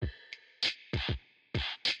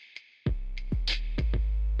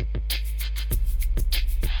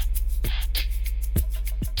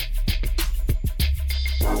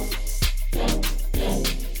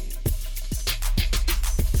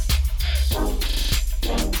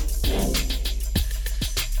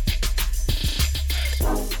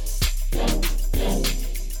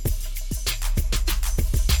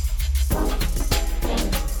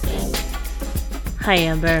Hi,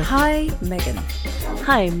 Amber. Hi, Megan.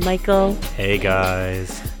 Hi, Michael. Hey,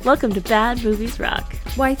 guys. Welcome to Bad Movies Rock.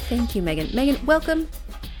 Why, thank you, Megan. Megan, welcome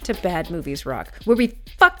to Bad Movies Rock, where we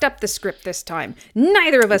fucked up the script this time.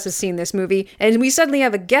 Neither of us has seen this movie, and we suddenly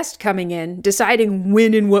have a guest coming in, deciding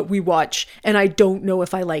when and what we watch, and I don't know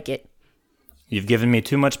if I like it. You've given me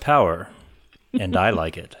too much power, and I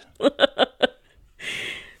like it.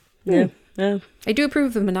 Yeah. I do approve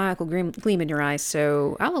of the maniacal gleam in your eyes,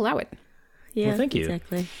 so I'll allow it. Yeah, Well, thank you.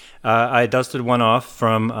 Exactly. I dusted one off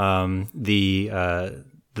from the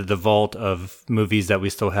vault of movies that we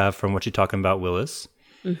still have from What You Talking About, Willis.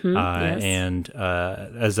 Mm-hmm, yes. And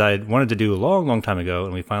as I wanted to do a long, long time ago,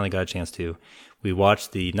 and we finally got a chance to, we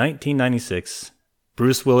watched the 1996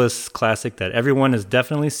 Bruce Willis classic that everyone has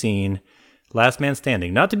definitely seen, Last Man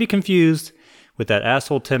Standing. Not to be confused with that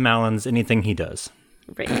asshole Tim Allen's Anything He Does.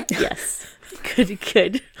 Right. Yes.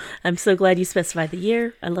 Good. I'm so glad you specified the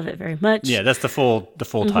year. I love it very much. Yeah, that's the full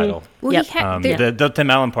title. Well, Yep. The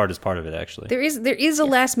Tim Allen part is part of it, actually. there is a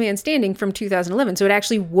Last Man Standing from 2011, so it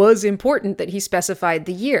actually was important that he specified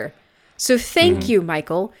the year. So thank you,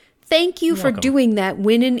 Michael. Thank you for welcome. doing that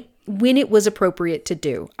when it was appropriate to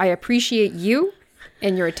do. I appreciate you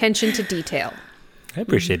and your attention to detail. I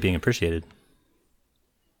appreciate being appreciated.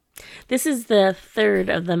 This is the third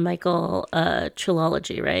of the Michael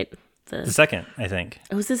trilogy, right? The second, I think.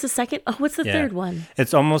 Oh, is this the second? Oh, what's the Yeah. third one?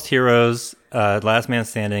 It's Almost Heroes, Last Man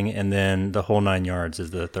Standing, and then The Whole Nine Yards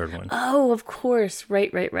is the third one. Oh, of course.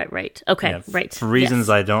 Right. Okay, Yeah, right. For reasons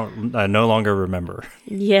Yes. I no longer remember.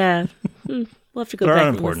 Yeah. We'll have to go But are back and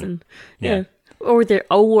unimportant. listen. Yeah.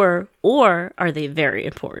 Or are they very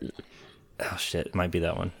important? Oh shit, it might be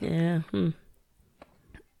that one. Yeah.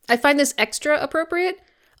 I find this extra appropriate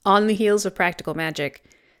on the heels of Practical Magic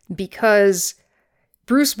because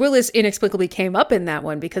Bruce Willis inexplicably came up in that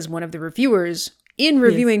one because one of the reviewers in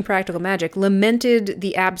reviewing Practical Magic lamented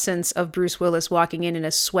the absence of Bruce Willis walking in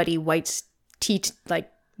a sweaty white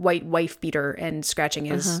white wife beater and scratching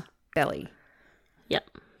his belly. Yep.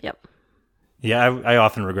 Yeah, I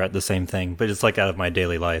often regret the same thing, but it's like out of my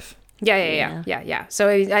daily life. Yeah. So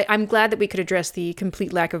I'm glad that we could address the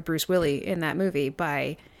complete lack of Bruce Willis in that movie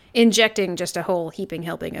by injecting just a whole heaping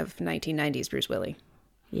helping of 1990s Bruce Willis.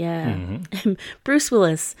 Yeah. Bruce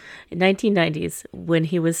Willis in 1990s when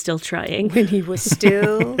he was still trying. When he was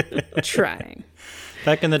still trying.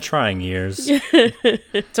 Back in the trying years.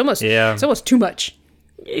 It's almost too much.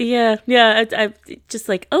 Yeah. I just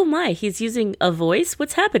like, oh my, he's using a voice?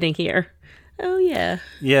 What's happening here? Oh, yeah.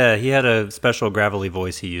 Yeah, he had a special gravelly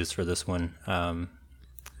voice he used for this one,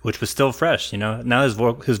 which was still fresh, you know? Now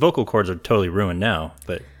his vocal cords are totally ruined now,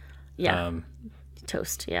 but... Yeah.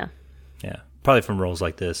 Toast, yeah. Yeah, probably from roles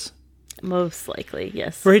like this. Most likely,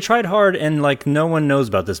 yes. Where he tried hard and, like, no one knows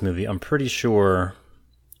about this movie. I'm pretty sure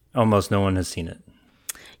almost no one has seen it.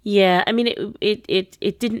 Yeah, I mean,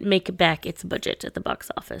 it didn't make back its budget at the box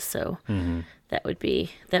office, so that would be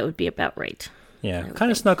about right. Yeah, kind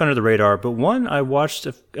of snuck under the radar, but one I watched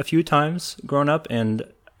a few times growing up, and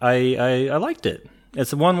I liked it. It's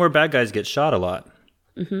the one where bad guys get shot a lot.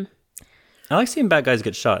 Mm-hmm. I like seeing bad guys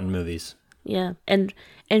get shot in movies. Yeah, and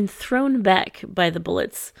thrown back by the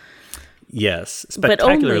bullets. Yes,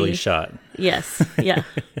 spectacularly shot. Yes, yeah.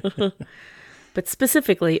 But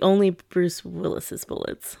specifically, only Bruce Willis's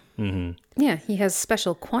bullets. Mm-hmm. Yeah, he has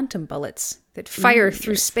special quantum bullets that fire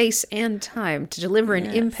through space and time to deliver an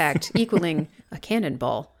impact equaling a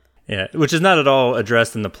cannonball. Yeah, which is not at all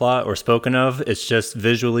addressed in the plot or spoken of. It's just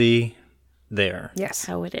visually there. Yes.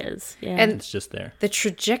 How it is. Yeah. And It's just there. the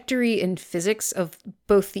trajectory and physics of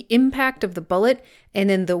both the impact of the bullet and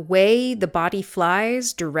then the way the body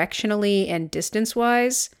flies directionally and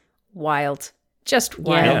distance-wise, wild. Just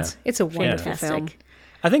wild. Yeah. It's a wonderful Fantastic. film.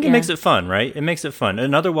 I think it Yeah. makes it fun, right? It makes it fun.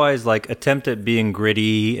 An otherwise like attempt at being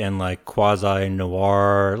gritty and like quasi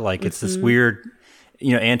noir, like it's this weird,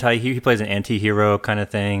 you know, he plays an anti-hero kind of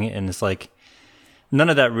thing, and it's like none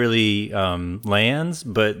of that really lands,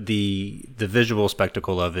 but the visual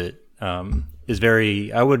spectacle of it is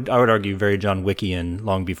very, I would argue, very John Wickian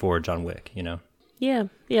long before John Wick, you know. yeah.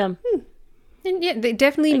 And yeah, they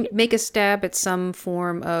definitely make a stab at some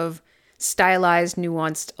form of stylized,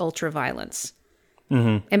 nuanced ultra-violence.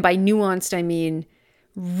 Mm-hmm. And by nuanced, I mean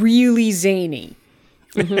really zany.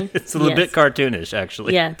 It's a little bit cartoonish,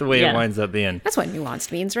 actually. Yeah, the way yeah. it winds up being. That's what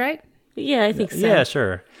nuanced means, right? Yeah, I think so. Yeah,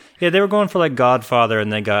 sure. Yeah, they were going for like Godfather,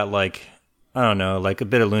 and they got like, I don't know, like a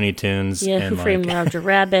bit of Looney Tunes. Yeah, and Who Framed like, Roger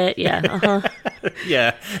Rabbit? Yeah,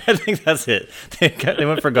 yeah, I think that's it. They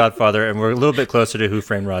went for Godfather, and we're a little bit closer to Who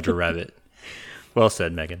Framed Roger Rabbit. Well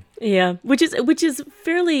said, Megan. yeah. Which is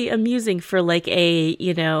fairly amusing for like a,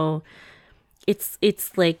 you know,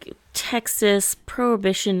 it's like Texas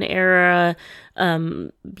Prohibition era,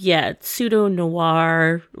 pseudo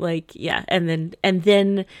noir, and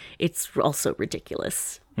then it's also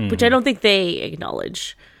ridiculous, which I don't think they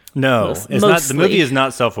acknowledge. No, it's not. The movie is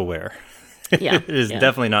not self-aware. Yeah, it is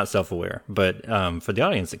definitely not self-aware, but for the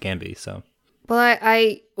audience, it can be. So, well,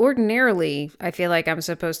 I ordinarily I feel like I'm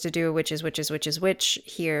supposed to do a which is which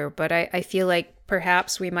here, but I feel like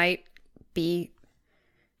perhaps we might be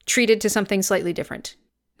treated to something slightly different.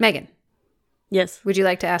 Megan, yes. Would you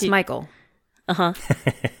like to ask Michael?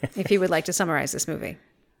 If he would like to summarize this movie.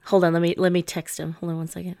 Hold on, let me text him. Hold on 1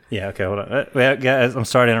 second. Yeah, okay, hold on. Guys, I'm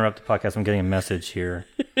sorry to interrupt the podcast. I'm getting a message here.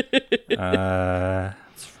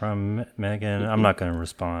 It's from Megan. I'm not going to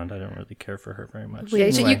respond. I don't really care for her very much. Yeah,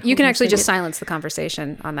 Anyway. so you can actually just silence the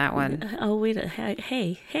conversation on that one. Oh, wait.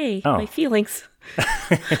 Hey, Oh. my feelings.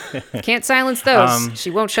 Can't silence those. She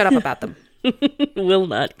won't shut up about them. Will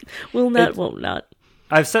not, won't not.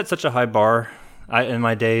 I've set such a high bar in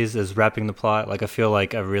my days as rapping the plot. Like, I feel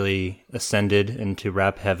like I've really ascended into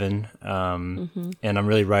rap heaven, and I'm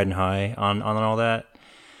really riding high on all that.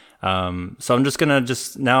 So I'm just gonna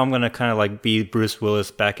I'm gonna kind of like be Bruce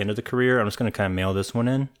Willis back into the career. I'm just gonna kind of mail this one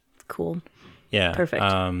in. Cool. Yeah, Perfect.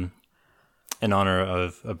 In honor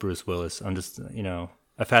of Bruce Willis. I'm just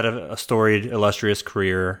I've had a storied, illustrious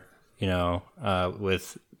career,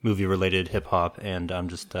 with movie related hip hop, and I'm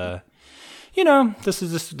just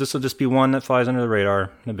this will just be one that flies under the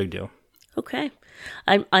radar. No big deal. Okay,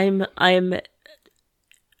 I'm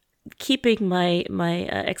keeping my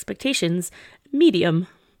expectations medium.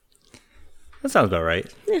 That sounds about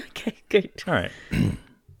right. Okay, good. All right.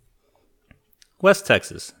 West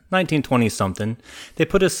Texas, 1920-something. They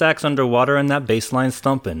put his sax underwater and that bass line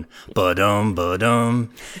stumping. Ba-dum,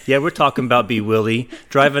 ba-dum. Yeah, we're talking about B. Willie,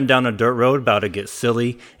 driving down a dirt road about to get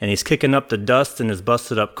silly, and he's kicking up the dust in his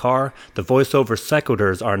busted-up car. The voiceover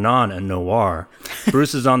sequiturs are non and noir.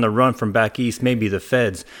 Bruce is on the run from back east, maybe the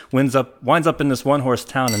feds. Winds up in this one-horse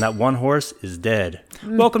town, and that one horse is dead.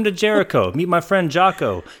 Welcome to Jericho. Meet my friend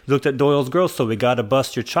Jocko. You looked at Doyle's girl, so we gotta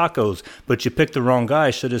bust your chacos. But you picked the wrong guy,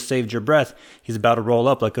 should have saved your breath. He's about to roll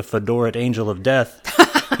up like a fedored angel of death.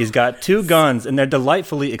 He's got 2 guns, and they're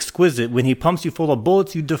delightfully exquisite. When he pumps you full of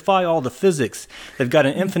bullets, you defy all the physics. They've got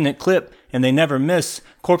an infinite clip, and they never miss.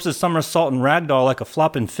 Corpses somersault and ragdoll like a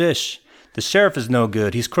flopping fish. The sheriff is no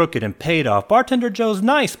good. He's crooked and paid off. Bartender Joe's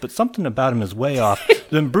nice, but something about him is way off.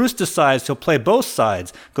 Then Bruce decides he'll play both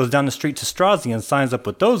sides, goes down the street to Strozzi and signs up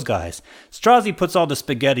with those guys. Strozzi puts all the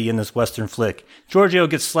spaghetti in this western flick. Giorgio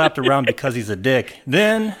gets slapped around because he's a dick.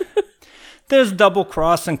 Then there's double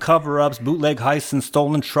cross and cover-ups, bootleg heists and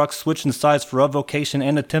stolen trucks, switching sides for avocation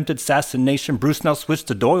and attempted assassination. Bruce now switched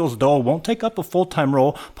to Doyle's dole, won't take up a full-time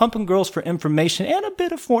role, pumping girls for information and a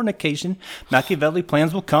bit of fornication. Machiavelli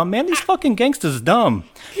plans will come. Man, these fucking gangsters dumb.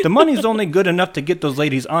 The money's only good enough to get those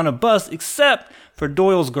ladies on a bus, except for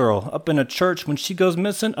Doyle's girl. Up in a church, when she goes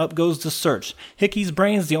missing, up goes the search. Hickey's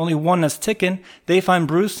brain's the only one that's ticking. They find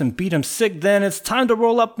Bruce and beat him sick. Then it's time to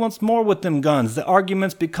roll up once more with them guns. The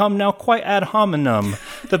arguments become now quite ad hominem.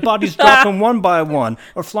 The bodies dropping one by one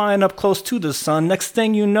or flying up close to the sun. Next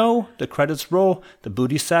thing you know, the credits roll. The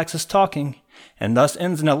booty sax is talking. And thus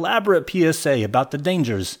ends an elaborate PSA about the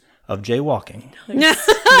dangers of jaywalking.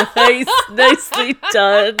 Nicely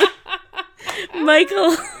done,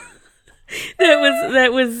 Michael.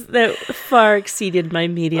 That far exceeded my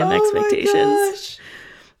medium expectations. My gosh.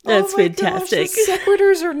 That's fantastic. Gosh, the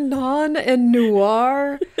sequiturs are non and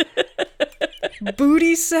noir.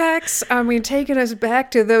 Booty sex. I mean, taking us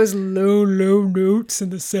back to those low notes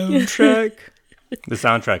in the soundtrack. The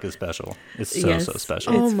soundtrack is special. It's so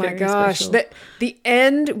special. Oh It's my very gosh. special. The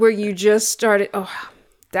end where you just started. Oh,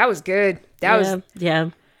 that was good. That was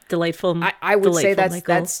delightful. I would say delightful,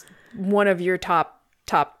 Michael. that's one of your top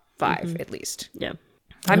 5 at least. Yeah.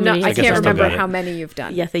 I I can't remember got it. how many you've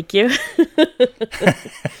done. Yeah, thank you.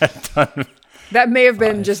 That may have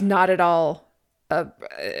been just not at all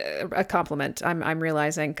a compliment. I'm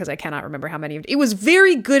realizing because I cannot remember how many. It was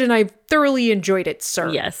very good and I thoroughly enjoyed it,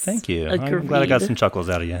 sir. Yes. Thank you. Agreed. I'm glad I got some chuckles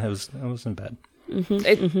out of you. It wasn't bad.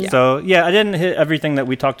 Yeah. So yeah, I didn't hit everything that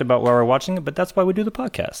we talked about while we were watching it, but that's why we do the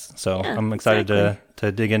podcast. So Yeah, I'm excited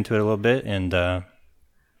to dig into it a little bit and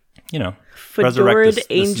Fedored resurrect this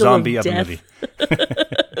angel zombie of of a death. movie.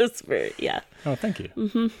 It's very, yeah. Oh, thank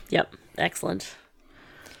you. Yep. Excellent.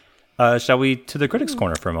 Shall we to the critics'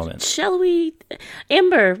 corner for a moment? Shall we?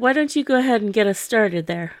 Amber, why don't you go ahead and get us started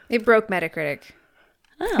there? It broke Metacritic.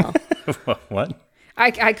 Oh. What?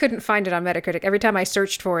 I couldn't find it on Metacritic. Every time I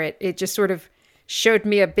searched for it, it just sort of showed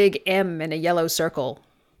me a big M in a yellow circle.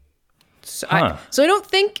 So, Huh. I don't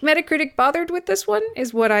think Metacritic bothered with this one,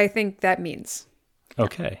 is what I think that means.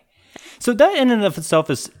 Okay. So that in and of itself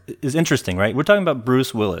is interesting, right? We're talking about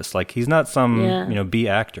Bruce Willis. Like, he's not some, B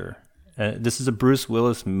actor. This is a Bruce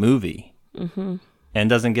Willis movie. Mm-hmm. And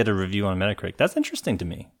doesn't get a review on Metacritic. That's interesting to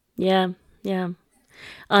me. Yeah.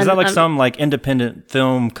 It's not like some like independent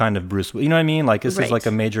film kind of Bruce. You know what I mean? Like, this Right. is like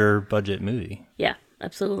a major budget movie. Yeah,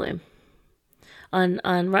 absolutely. On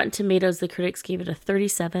Rotten Tomatoes, the critics gave it a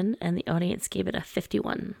 37 and the audience gave it a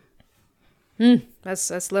 51.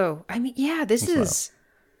 That's low. I mean, yeah, this is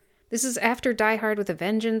after Die Hard with a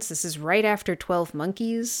Vengeance. This is right after 12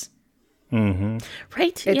 Monkeys. Mm-hmm.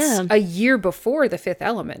 Right, It's a year before The Fifth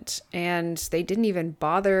Element, and they didn't even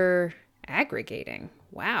bother aggregating.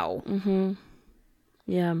 Wow. Mm-hmm.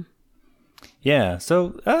 Yeah. Yeah,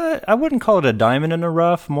 so I wouldn't call it a diamond in the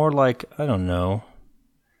rough. More like, I don't know,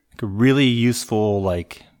 like a really useful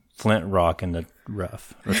like flint rock in the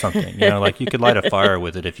rough or something. Like you could light a fire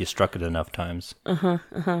with it if you struck it enough times.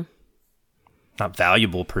 Not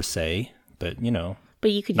valuable per se, but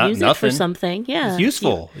But you could Not use it nothing. for something. Yeah. it's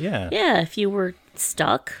useful. Yeah. Yeah, if you were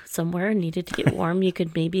stuck somewhere and needed to get warm, you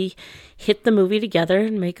could maybe hit the movie together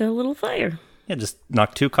and make a little fire. Yeah, just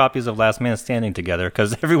knock 2 copies of Last Man Standing together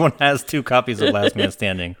because everyone has 2 copies of Last Man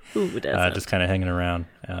Standing. Who doesn't? Just kind of hanging around.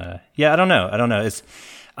 Yeah, I don't know.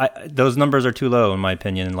 Those numbers are too low in my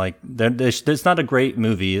opinion. Like, it's not a great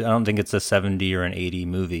movie. I don't think it's a 70 or an 80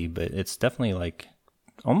 movie, but it's definitely like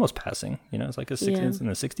almost passing. It's like in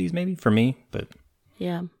the 60s maybe for me. But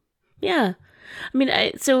Yeah. I mean,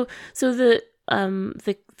 so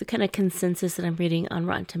the kind of consensus that I'm reading on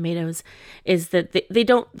Rotten Tomatoes is that they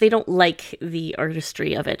don't like the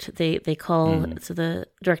artistry of it. They call so the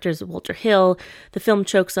director is Walter Hill. The film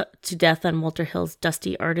chokes to death on Walter Hill's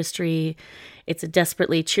dusty artistry. It's a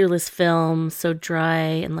desperately cheerless film, so dry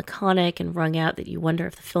and laconic and wrung out that you wonder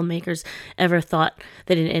if the filmmakers ever thought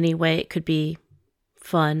that in any way it could be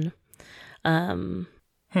fun.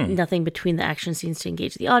 Nothing between the action scenes to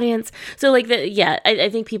engage the audience. So like I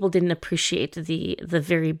think people didn't appreciate the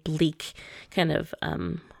very bleak kind of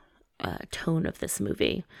tone of this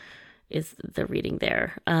movie is the reading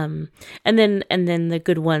there. And then the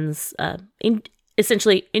good ones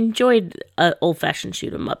essentially enjoyed old fashioned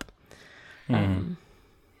shoot 'em up.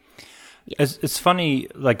 It's funny,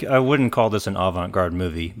 like, I wouldn't call this an avant-garde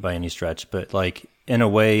movie by any stretch, but like in a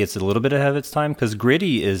way it's a little bit ahead of its time because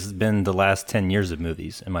gritty has been the last 10 years of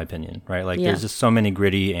movies, in my opinion, right? Like there's just so many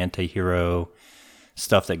gritty anti-hero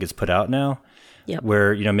stuff that gets put out now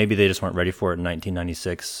where, maybe they just weren't ready for it in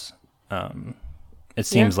 1996. It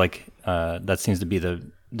seems like that seems to be the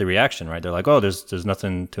reaction, right? They're like, oh, there's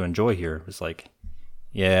nothing to enjoy here. It's like,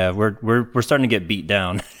 yeah, we're starting to get beat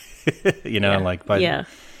down, like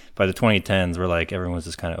by the 2010s, we're like, everyone's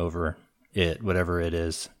just kind of over it, whatever it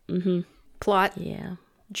is. Mm-hmm. Plot. Yeah.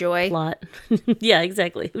 Joy. Plot. Yeah,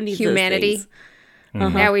 exactly. Who needs humanity? Those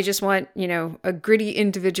things? Now we just want, a gritty,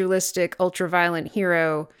 individualistic, ultra-violent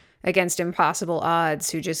hero against impossible odds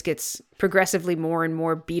who just gets progressively more and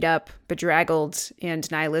more beat up, bedraggled, and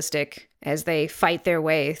nihilistic as they fight their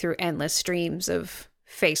way through endless streams of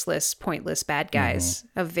faceless, pointless bad guys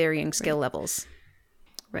of varying skill levels.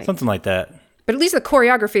 Right. Something like that. But at least the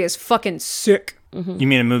choreography is fucking sick. You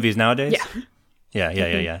mean in movies nowadays? Yeah.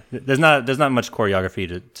 Yeah. There's not much choreography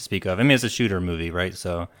to speak of. I mean, it's a shooter movie, right?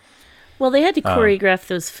 So, well, they had to choreograph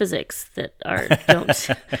those physics that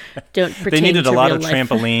don't pertain they needed to a lot real of life.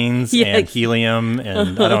 trampolines and helium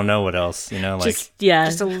and I don't know what else. Just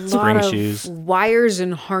a lot spring of shoes. wires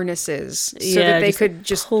and harnesses so that they could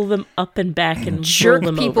just pull them up and back and jerk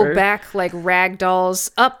roll them people over. back like rag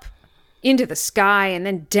dolls up into the sky and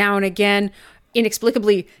then down again,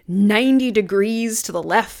 inexplicably 90 degrees to the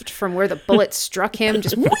left from where the bullet struck him.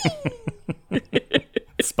 Just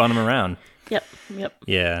spun them around. Yep.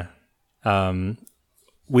 Yeah.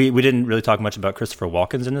 We didn't really talk much about Christopher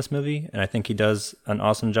Walken in this movie, and I think he does an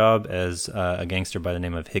awesome job as a gangster by the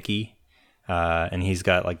name of Hickey. And he's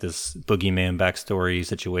got like this boogeyman backstory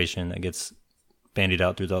situation that gets bandied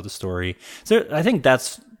out throughout the story. So I think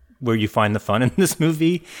that's where you find the fun in this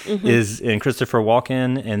movie is in Christopher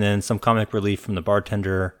Walken, and then some comic relief from the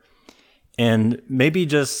bartender, and maybe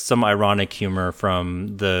just some ironic humor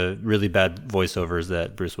from the really bad voiceovers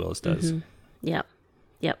that Bruce Willis does. Yep.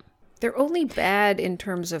 they're only bad in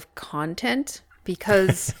terms of content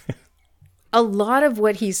because a lot of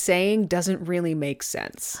what he's saying doesn't really make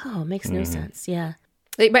sense. Oh, it makes no sense. Yeah.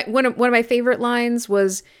 Like one of my favorite lines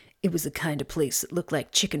was, "It was the kind of place that looked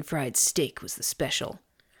like chicken fried steak was the special."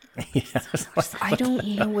 I don't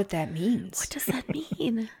know what that means. What does that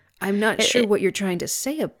mean? I'm not sure what you're trying to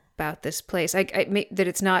say about this place. That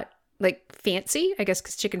it's not like fancy, I guess,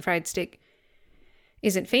 because chicken fried steak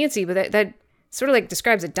isn't fancy, but that sort of like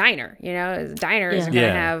describes a diner. A diner is going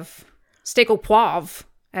to have steak au poivre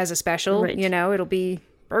as a special. Right. You know, it'll be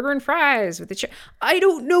burger and fries with the I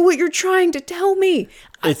don't know what you're trying to tell me.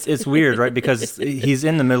 It's weird, right? Because he's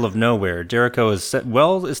in the middle of nowhere. Jericho is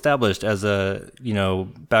well established as a,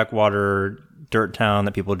 backwater dirt town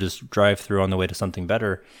that people just drive through on the way to something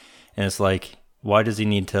better. And it's like, why does he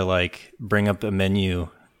need to like bring up a menu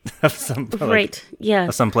of some Right. Yeah.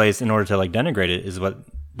 of some place in order to like denigrate it is what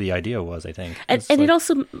the idea was, I think. And it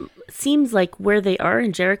also seems like where they are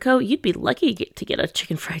in Jericho, you'd be lucky to get a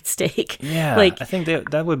chicken fried steak. Yeah, like I think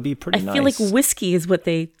that would be pretty nice. I feel like whiskey is what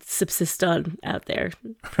they subsist on out there,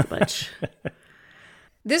 pretty much.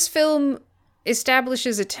 This film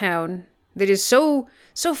establishes a town that is so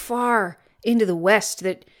far into the west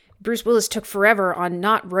that Bruce Willis took forever on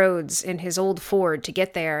knot roads in his old Ford to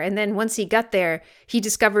get there. And then once he got there, he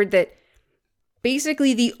discovered that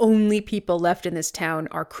basically the only people left in this town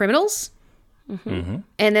are criminals. Mm-hmm.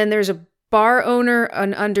 And then there's a bar owner,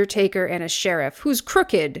 an undertaker, and a sheriff who's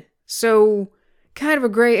crooked. So kind of a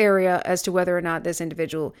gray area as to whether or not this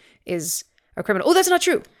individual is a criminal. Oh, that's not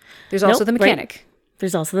true. There's also the mechanic. Right.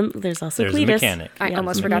 There's also There's Cletus. the mechanic. I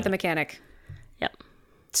almost forgot the mechanic. Yep.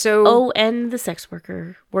 So and the sex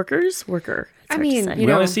worker. Worker. It's I hard mean, to say. you We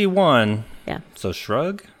know, only see one. Yeah. So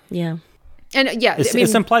shrug. Yeah. and yeah,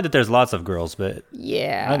 It's implied that there's lots of girls, but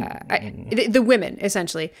the women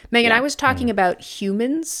essentially. Megan, Yeah. I was talking about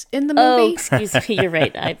humans in the Oh, movie. excuse me. You're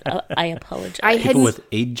right. I apologize. people with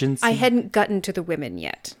agency. I hadn't gotten to the women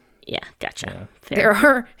yet. Yeah. Gotcha. Fair. There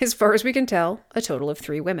are, as far as we can tell, a total of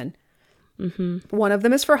 3 women. Mm-hmm. One of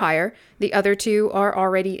them is for hire. The other 2 are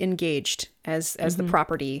already engaged as the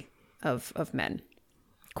property of men.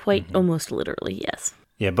 Quite almost literally. Yes.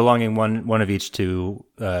 Yeah, belonging one of each to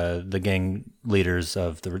the gang leaders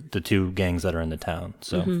of the 2 gangs that are in the town.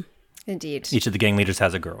 So Indeed. each of the gang leaders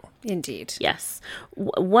has a girl. Indeed. Yes.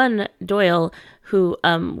 One Doyle who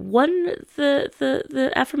won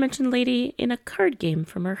the aforementioned lady in a card game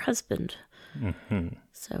from her husband. Mm-hmm.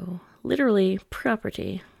 So literally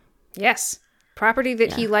property. Yes. Property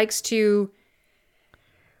that he likes to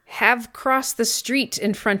have cross the street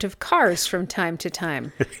in front of cars from time to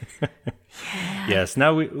time. Yes.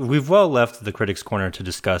 Now we've well left the critics' corner to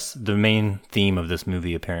discuss the main theme of this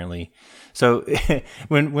movie. Apparently, so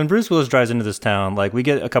when Bruce Willis drives into this town, like we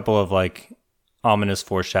get a couple of like ominous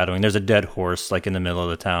foreshadowing. There's a dead horse like in the middle of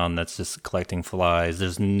the town that's just collecting flies.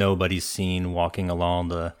 There's nobody seen walking along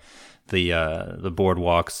the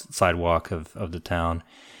sidewalk of the town.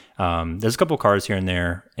 There's a couple cars here and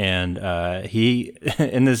there, and he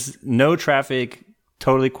in this no traffic,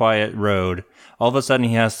 totally quiet road. All of a sudden,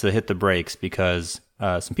 he has to hit the brakes because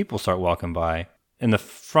some people start walking by. In the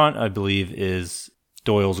front, I believe, is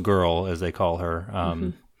Doyle's girl, as they call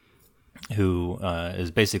her, who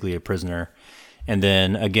is basically a prisoner, and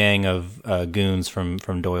then a gang of goons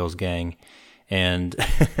from Doyle's gang. And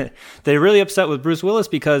they're really upset with Bruce Willis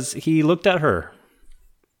because he looked at her.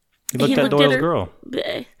 He looked at Doyle's girl.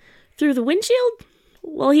 Through the windshield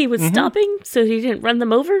while he was stopping, so he didn't run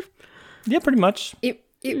them over? Yeah, pretty much. It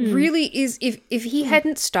really is. If he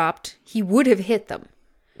hadn't stopped, he would have hit them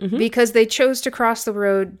because they chose to cross the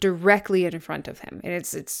road directly in front of him. And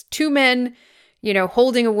it's 2 men,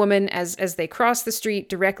 holding a woman as they cross the street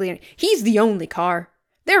directly. In. He's the only car.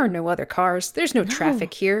 There are no other cars. There's no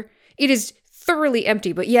traffic here. It is thoroughly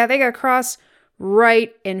empty. But yeah, they got to cross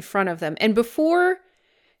right in front of them. And before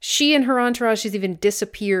she and her entourage has even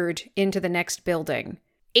disappeared into the next building,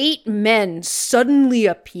 8 men suddenly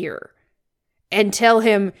appear and tell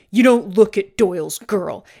him, "You don't look at Doyle's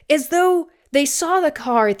girl," as though they saw the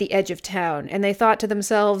car at the edge of town and they thought to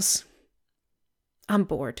themselves, "I'm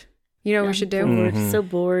bored. You know what we should do? Bored. So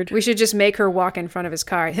bored. We should just make her walk in front of his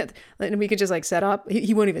car and we could just like set up.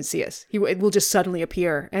 He won't even see us. It will just suddenly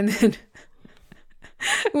appear and then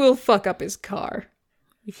we'll fuck up his car."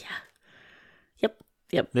 Yeah.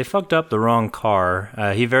 Yep. They fucked up the wrong car.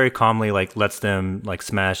 He very calmly like lets them like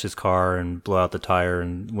smash his car and blow out the tire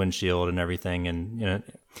and windshield and everything, and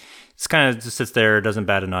it's kind of just sits there, doesn't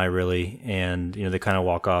bat an eye really, and they kind of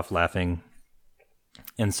walk off laughing.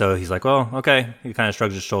 And so he's like, "Well, okay." He kind of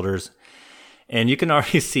shrugs his shoulders, and you can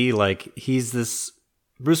already see like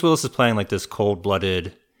Bruce Willis is playing like this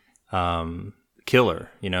cold-blooded killer.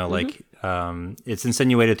 Like. It's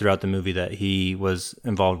insinuated throughout the movie that he was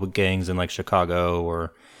involved with gangs in like Chicago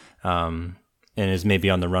or and is maybe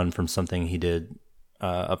on the run from something he did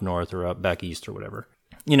up north or up back east or whatever.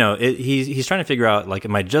 He's trying to figure out like,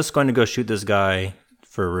 am I just going to go shoot this guy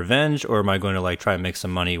for revenge, or am I going to like try and make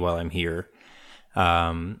some money while I'm here?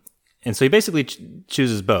 And so he basically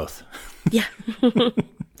chooses both. Yeah.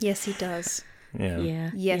 Yes, he does.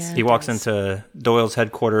 Yeah. Yes. He walks into Doyle's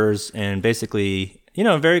headquarters and basically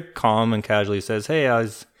very calm and casually says, "Hey,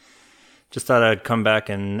 just thought I'd come back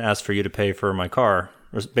and ask for you to pay for my car,"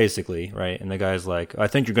 basically, right? And the guy's like, "I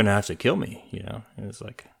think you're going to have to kill me," And it's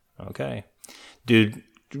like, okay. Dude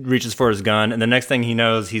reaches for his gun, and the next thing he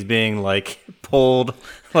knows, he's being like pulled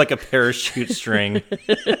like a parachute string.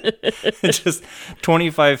 Just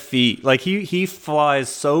 25 feet. Like he flies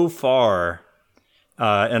so far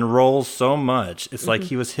and rolls so much. It's like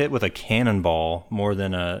he was hit with a cannonball more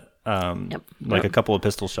than a couple of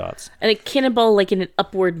pistol shots. And a cannonball like in an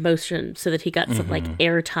upward motion so that he got some like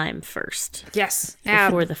air time first. Yes.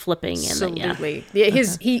 Before the flipping. Absolutely.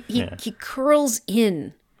 He curls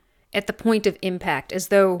in at the point of impact as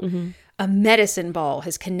though a medicine ball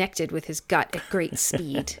has connected with his gut at great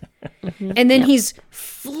speed. And then he's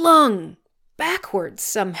flung backwards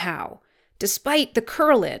somehow, despite the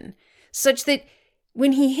curl in, such that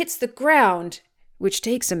when he hits the ground, which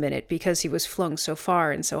takes a minute because he was flung so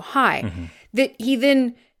far and so high, that he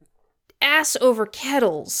then ass over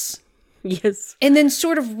kettles. Yes. And then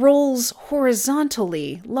sort of rolls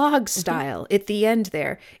horizontally, log style, at the end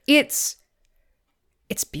there. It's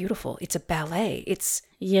beautiful. It's a ballet.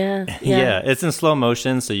 Yeah. It's in slow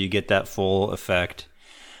motion, so you get that full effect.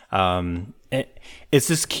 It's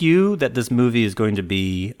this cue that this movie is going to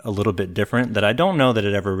be a little bit different, that I don't know that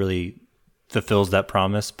it ever really fulfills that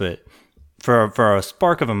promise, but for a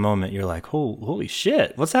spark of a moment, you're like, holy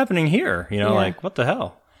shit, what's happening here? Like, what the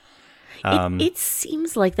hell? It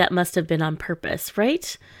seems like that must have been on purpose,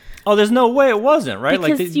 right? Oh, there's no way it wasn't, right?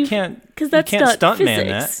 Because like you can't not stuntman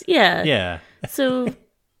that. Yeah. So,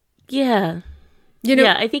 yeah.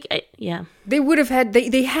 I think, They would have had,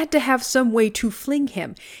 they had to have some way to fling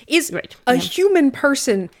him. Right. A human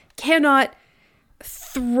person cannot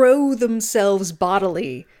throw themselves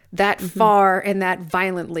bodily that far and that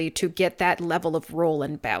violently to get that level of roll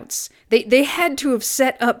and bounce. They had to have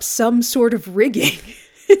set up some sort of rigging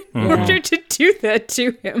in order to do that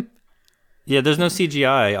to him. Yeah, there's no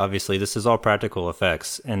CGI, obviously. This is all practical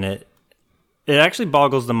effects, and it actually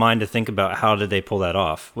boggles the mind to think about how did they pull that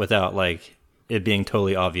off without like it being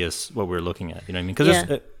totally obvious what we're looking at. You know what I mean?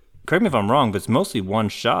 Because correct me if I'm wrong, but it's mostly one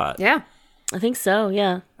shot. Yeah, I think so.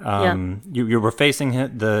 Yeah. You were facing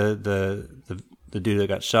the dude that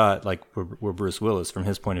got shot, like were Bruce Willis from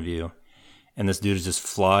his point of view, and this dude is just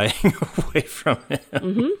flying away from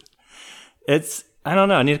him. It's I don't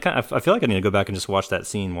know. I feel like I need to go back and just watch that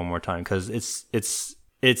scene one more time because it's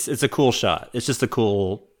a cool shot. It's just a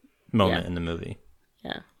cool moment in the movie.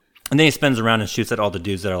 Yeah. And then he spins around and shoots at all the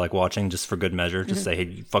dudes that are like watching just for good measure. Just say, hey,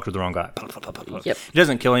 you fucked with the wrong guy. Yep. He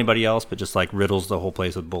doesn't kill anybody else, but just like riddles the whole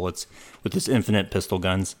place with bullets with his infinite pistol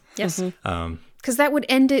guns. Yes. Because that would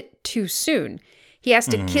end it too soon. He has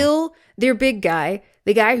to kill their big guy,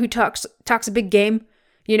 the guy who talks a big game,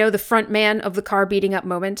 the front man of the car beating up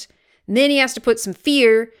moment. And then he has to put some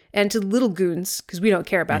fear into the little goons, because we don't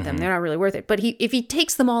care about them. They're not really worth it. But if he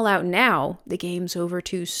takes them all out now, the game's over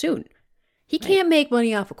too soon. He can't make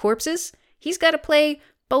money off of corpses. He's got to play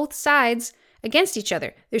both sides against each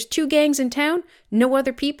other. There's 2 gangs in town, no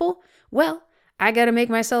other people. Well, I got to make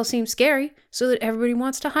myself seem scary so that everybody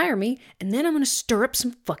wants to hire me, and then I'm going to stir up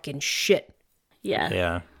some fucking shit. Yeah.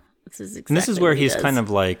 Yeah. This is where he's kind of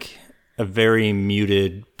like a very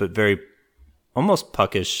muted, but very almost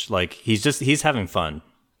puckish. Like he's having fun.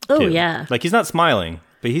 Oh, too. yeah. Like he's not smiling,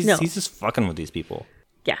 but he's just fucking with these people.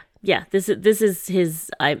 Yeah. This is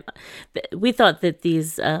his. We thought that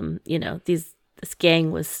these, this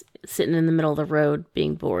gang was sitting in the middle of the road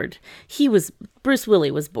being bored. Bruce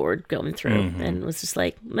Willis was bored going through and was just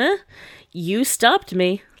like, meh, you stopped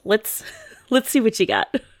me. Let's see what you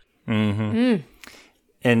got.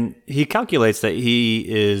 And he calculates that he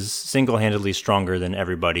is single-handedly stronger than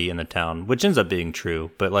everybody in the town, which ends up being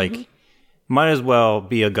true. But like, might as well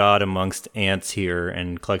be a god amongst ants here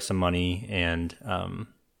and collect some money and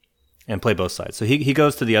play both sides. So he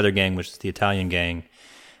goes to the other gang, which is the Italian gang,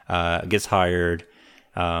 gets hired,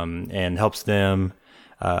 and helps them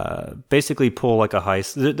basically pull like a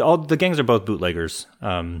heist. All the gangs are both bootleggers.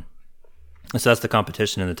 So that's the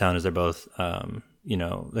competition in the town, is they're both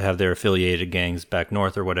they have their affiliated gangs back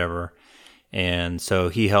north or whatever. And so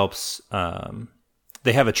he helps,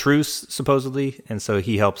 they have a truce supposedly. And so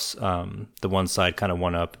he helps the one side kind of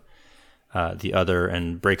one up the other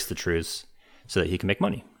and breaks the truce so that he can make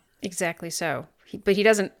money. Exactly so. But he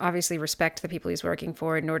doesn't obviously respect the people he's working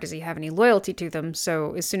for, nor does he have any loyalty to them.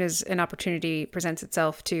 So as soon as an opportunity presents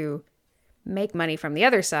itself to make money from the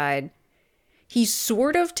other side, he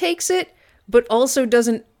sort of takes it, but also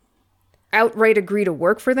doesn't outright agree to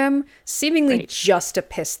work for them, seemingly just to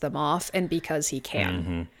piss them off and because he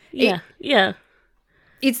can. Yeah.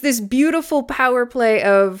 It's this beautiful power play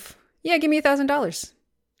of, Yeah, give me $1,000.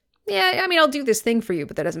 Yeah, I mean, I'll do this thing for you,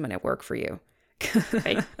 but that doesn't mean it work for you.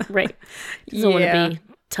 Right. Right. Doesn't want to be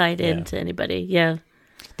tied into anybody. Yeah.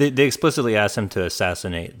 They explicitly asked him to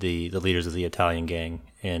assassinate the leaders of the Italian gang,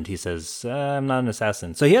 and he says, "I'm not an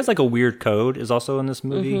assassin." So he has like a weird code. Is also in this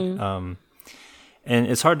movie, and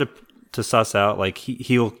it's hard to suss out. Like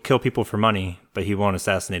he'll kill people for money, but he won't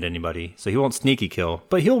assassinate anybody. So he won't sneaky kill,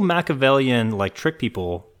 but he'll Machiavellian like trick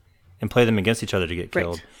people and play them against each other to get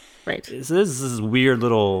killed. Right. So there's this weird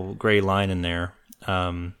little gray line in there.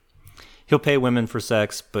 He'll pay women for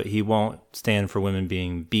sex, but he won't stand for women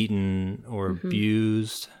being beaten or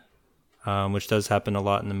abused, which does happen a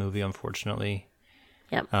lot in the movie, unfortunately.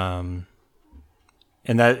 Yep. And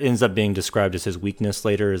that ends up being described as his weakness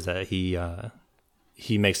later, is that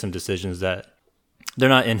he makes some decisions that they're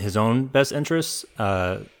not in his own best interests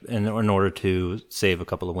in order to save a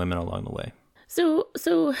couple of women along the way.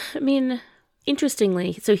 So I mean,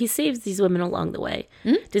 interestingly, so he saves these women along the way.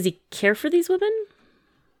 Does he care for these women?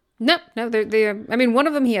 No, they're I mean, one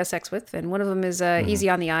of them he has sex with, and one of them is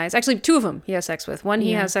easy on the eyes. Actually, two of them he has sex with. One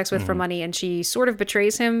he has sex with for money, and she sort of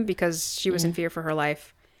betrays him because she was in fear for her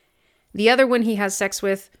life. The other one he has sex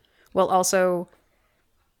with while also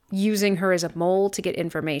using her as a mole to get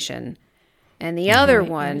information. And the other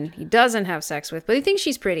one he doesn't have sex with, but he thinks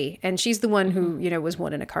she's pretty, and she's the one who, was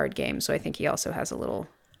won in a card game. So I think he also has a little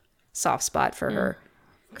soft spot for her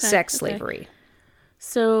sex slavery.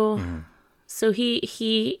 So... So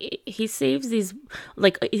he saves these,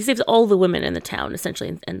 like, he saves all the women in the town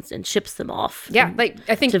essentially, and ships them off. Yeah, like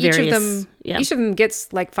I think each various, of them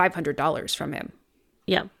gets like $500 from him.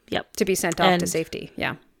 Yeah, yep. To be sent off to safety.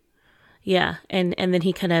 Yeah. Yeah, and then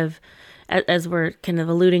he kind of, as we're kind of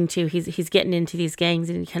alluding to, he's getting into these gangs,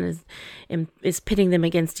 and he kind of is pitting them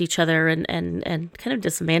against each other and kind of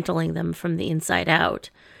dismantling them from the inside out.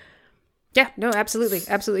 Yeah, no, absolutely.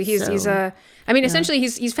 Essentially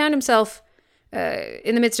he's found himself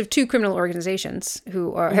in the midst of two criminal organizations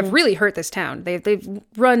who have really hurt this town. They've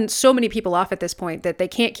run so many people off at this point that they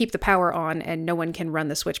can't keep the power on, and no one can run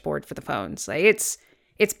the switchboard for the phones. Like it's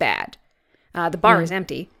bad. The bar is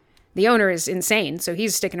empty. The owner is insane, so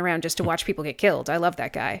he's sticking around just to watch people get killed. I love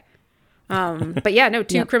that guy. But yeah, no,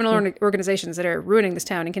 two criminal organizations that are ruining this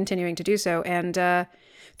town and continuing to do so, and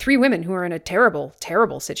three women who are in a terrible,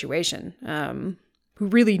 terrible situation, who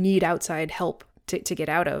really need outside help to get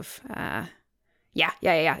out of. Yeah.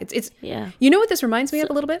 It's You know what this reminds me of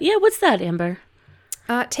a little bit? Yeah, what's that, Amber?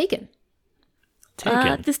 Taken.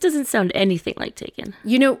 This doesn't sound anything like Taken.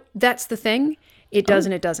 That's the thing. It does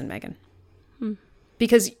and it doesn't, Megan.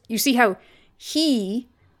 Because you see how he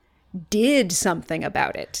did something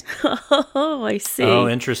about it. Oh, I see. Oh,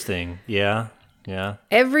 interesting. Yeah.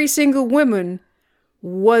 Every single woman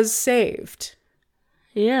was saved.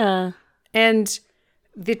 Yeah. And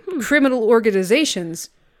the criminal organizations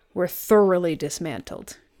were thoroughly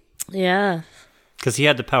dismantled. Yeah. Because he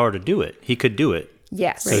had the power to do it. He could do it.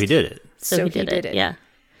 Yes. So he did it. So he did it. Yeah.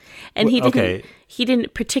 And he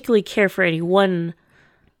didn't particularly care for any one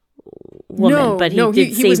woman, but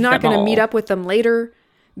he was not going to meet up with them later.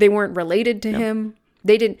 They weren't related to him.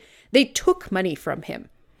 They took money from him.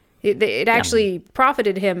 It actually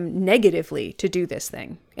profited him negatively to do this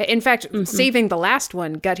thing. In fact, saving the last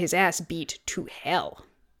one got his ass beat to hell.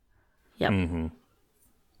 Yep. Mm-hmm.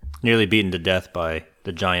 Nearly beaten to death by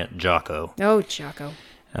the giant Jocko. Oh, Jocko.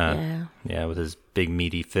 Yeah, with his big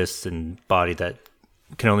meaty fists and body that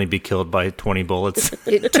can only be killed by 20 bullets.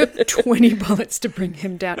 It took 20 bullets to bring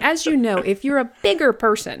him down. As you know, if you're a bigger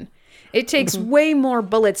person, it takes way more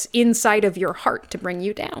bullets inside of your heart to bring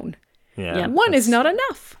you down. Yeah. One is not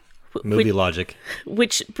enough. Movie logic.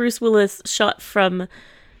 Which Bruce Willis shot from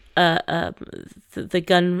the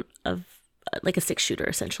gun of like a 6-shooter,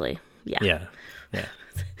 essentially. Yeah.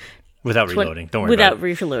 Without reloading. Don't worry about it.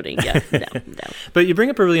 Without reloading, yeah. No. But you bring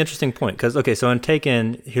up a really interesting point. Because, so in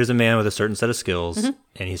Taken, here's a man with a certain set of skills, and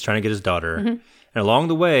he's trying to get his daughter. And along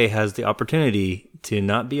the way has the opportunity to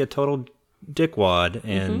not be a total dickwad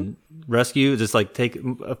and rescue, just like take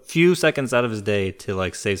a few seconds out of his day to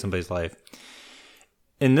like save somebody's life.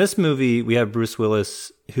 In this movie, we have Bruce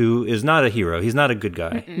Willis, who is not a hero. He's not a good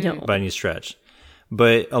guy by any stretch.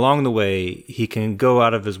 But along the way, he can go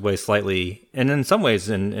out of his way slightly, and in some ways,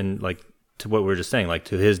 in like to what we were just saying, like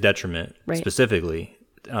to his detriment specifically,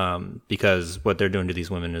 because what they're doing to these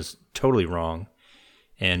women is totally wrong.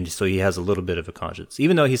 And so he has a little bit of a conscience,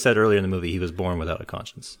 even though he said earlier in the movie he was born without a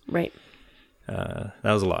conscience. Right. That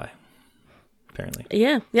was a lie, apparently.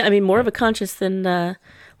 Yeah. I mean, more of a conscience than Liam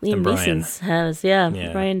Neeson's has. Yeah,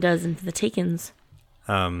 Brian does in The Takens.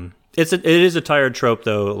 It is a tired trope,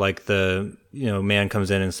 though. Like the man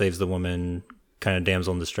comes in and saves the woman, kind of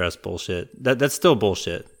damsel in distress bullshit. That's still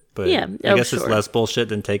bullshit, but Yeah, I guess it's sure. less bullshit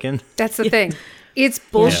than Taken. That's the thing. It's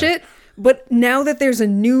bullshit, but now that there's a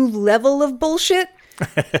new level of bullshit,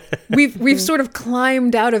 we've sort of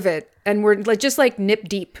climbed out of it, and we're like just like nip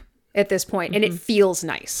deep at this point, and it feels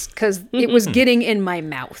nice because it was getting in my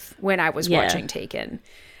mouth when I was Yeah. watching Taken.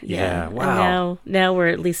 Yeah, And wow. now we're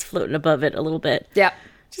at least floating above it a little bit. Yeah.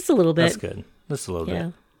 Just a little bit. That's good. Just a little Yeah.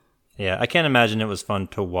 bit. Yeah, I can't imagine it was fun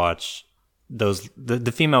to watch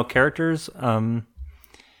the female characters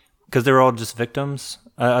because they were all just victims.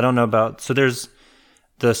 I don't know about. So there's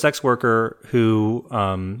the sex worker who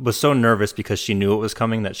was so nervous because she knew it was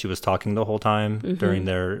coming that she was talking the whole time during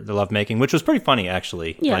their lovemaking, which was pretty funny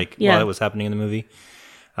actually. Yeah, While it was happening in the movie.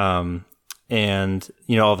 And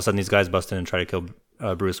all of a sudden these guys bust in and try to kill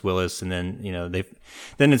Bruce Willis, and then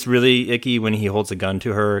then it's really icky when he holds a gun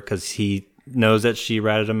to her because he knows that she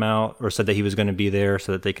ratted him out or said that he was going to be there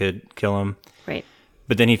so that they could kill him. Right.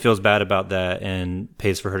 But then he feels bad about that and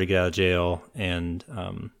pays for her to get out of jail, and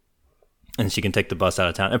she can take the bus out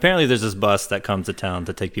of town. Apparently, there's this bus that comes to town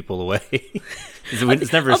to take people away.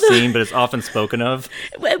 It's never seen, but it's often spoken of.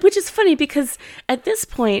 Which is funny because at this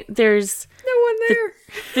point, there's No one there.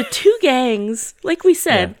 the two gangs, like we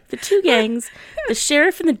said, Yeah. the two gangs, the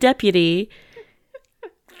sheriff and the deputy,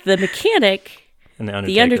 the mechanic, And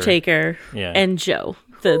the Undertaker, Yeah. and Joe,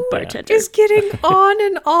 the bartender. Is getting on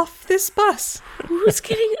and off this bus Who's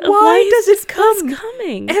getting? Why does is it this bus come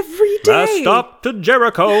coming? every day. Last stop to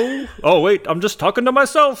Jericho. Oh, wait, I'm just talking to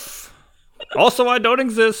myself. Also, I don't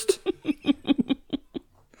exist.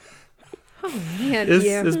 Man,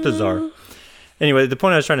 It's bizarre. Anyway, the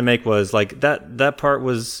point I was trying to make was like that part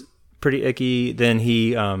was pretty icky. Then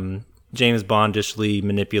he James Bondishly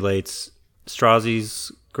manipulates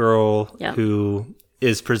Strozzi's girl, Yeah. who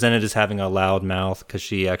is presented as having a loud mouth because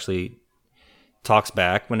she actually talks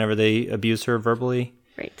back whenever they abuse her verbally.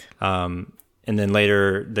 Right. And then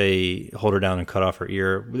later they hold her down and cut off her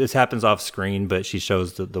ear. This happens off screen, but she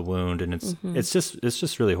shows the wound, and it's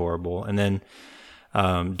just really horrible. And then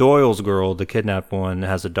Doyle's girl, the kidnapped one,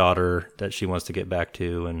 has a daughter that she wants to get back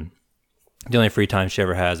to, and the only free time she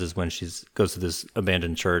ever has is when she goes to this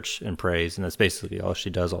abandoned church and prays, and that's basically all she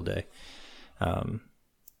does all day.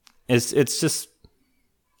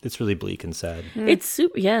 It's really bleak and sad. It's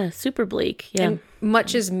super bleak. Yeah. And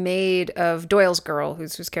much is made of Doyle's girl,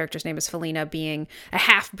 whose character's name is Felina, being a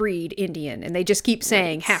half-breed Indian, and they just keep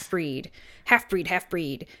saying half-breed, half-breed,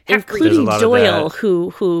 half-breed, half-breed. Including lot of Doyle, that.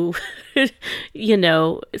 who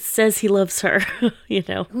says he loves her. Who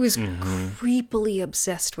is creepily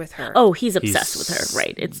obsessed with her. Oh, he's obsessed with her.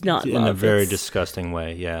 Right. It's not In love. a very it's, disgusting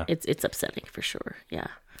way, yeah. it's upsetting for sure. Yeah.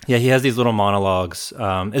 Yeah, he has these little monologues.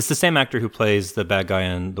 It's the same actor who plays the bad guy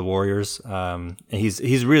in The Warriors. And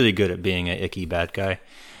he's really good at being an icky bad guy.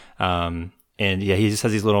 And yeah, he just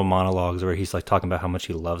has these little monologues where he's like talking about how much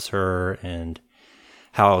he loves her and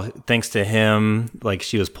how thanks to him, like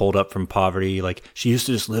she was pulled up from poverty. Like she used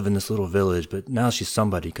to just live in this little village, but now she's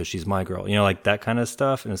somebody because she's my girl. Like that kind of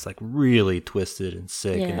stuff. And it's like really twisted and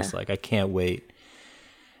sick. And Yeah. it's like, I can't wait.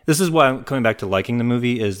 This is why I'm coming back to liking the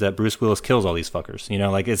movie, is that Bruce Willis kills all these fuckers.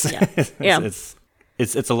 Like it's Yeah.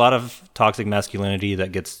 it's a lot of toxic masculinity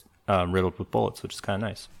that gets riddled with bullets, which is kind of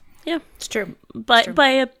nice. Yeah. It's true. But by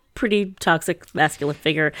a pretty toxic masculine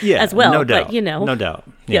figure Yeah, as well. no doubt. But, No doubt.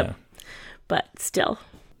 Yep. Yeah. But still.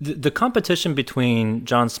 The competition between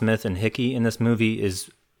John Smith and Hickey in this movie is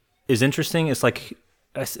interesting. It's like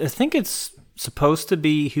I think it's supposed to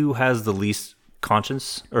be who has the least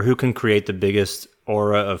conscience or who can create the biggest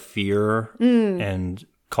aura of fear and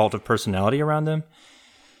cult of personality around them.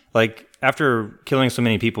 Like after killing so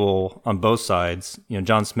many people on both sides,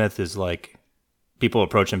 John Smith is like, people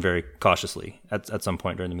approach him very cautiously at some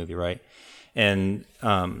point during the movie, right? And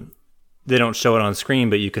they don't show it on screen,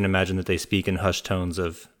 but you can imagine that they speak in hushed tones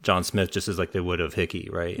of John Smith just as like they would of Hickey,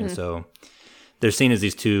 right? And so they're seen as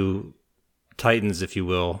these two titans, if you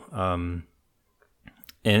will.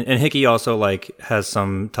 And Hickey also like has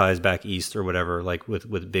some ties back east or whatever, like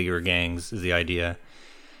with bigger gangs is the idea.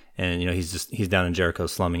 And he's down in Jericho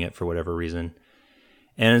slumming it for whatever reason.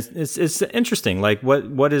 And it's interesting. Like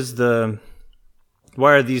what is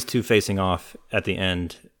why are these two facing off at the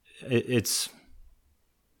end? It's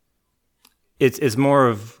more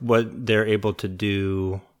of what they're able to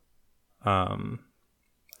do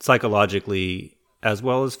psychologically as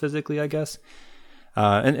well as physically, I guess.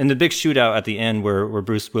 And the big shootout at the end where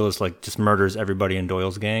Bruce Willis like just murders everybody in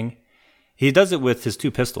Doyle's gang, he does it with his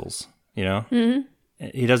two pistols, Mm-hmm.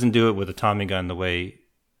 He doesn't do it with a Tommy gun the way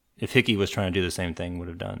if Hickey was trying to do the same thing would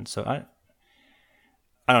have done. So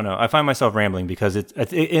I don't know. I find myself rambling because it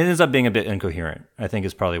ends up being a bit incoherent. I think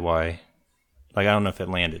is probably why Like, I don't know if it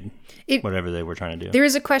landed, whatever they were trying to do. There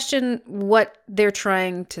is a question what they're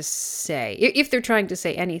trying to say, if they're trying to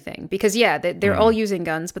say anything. Because, yeah, they're all using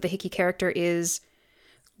guns, but the Hickey character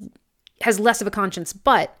has less of a conscience,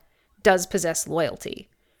 but does possess loyalty.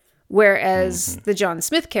 Whereas the John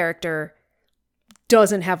Smith character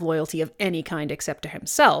doesn't have loyalty of any kind except to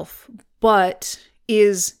himself, but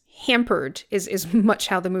is hampered, is much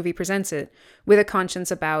how the movie presents it, with a conscience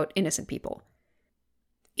about innocent people.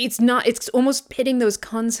 It's almost pitting those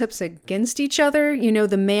concepts against each other. You know,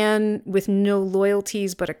 the man with no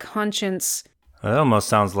loyalties but a conscience. It almost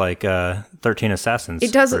sounds like 13 Assassins.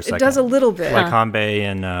 It does. It does a little bit, like Hanbei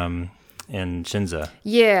and Shinza.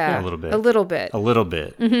 Yeah, a little bit. A little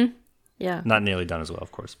bit. Mm-hmm. Yeah, not nearly done as well,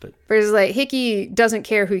 of course, but whereas like Hickey doesn't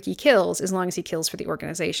care who he kills as long as he kills for the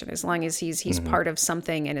organization, as long as he's part of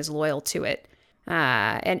something and is loyal to it.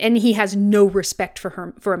 And he has no respect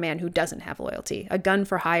for a man who doesn't have loyalty. A gun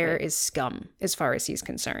for hire is scum as far as he's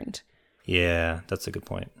concerned. Yeah, that's a good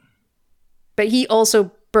point. But he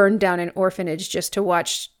also burned down an orphanage just to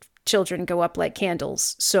watch children go up like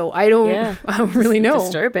candles. So I don't really know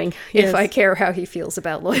disturbing if I care how he feels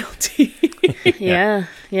about loyalty.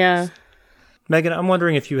 Yeah. Megan, I'm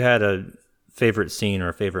wondering if you had a favorite scene or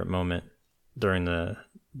a favorite moment during the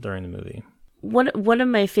movie. One of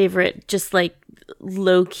my favorite, just like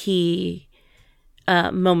low key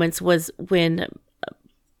moments was when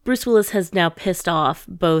Bruce Willis has now pissed off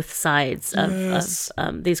both sides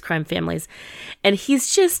of these crime families, and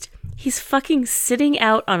he's fucking sitting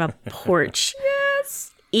out on a porch,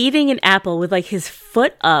 eating an apple with like his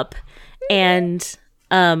foot up, and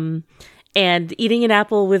eating an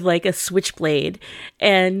apple with like a switchblade,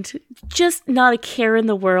 and just not a care in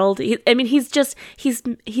the world. He's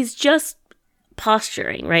just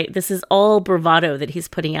posturing, right? This is all bravado that he's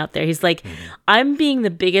putting out there. He's like, I'm being the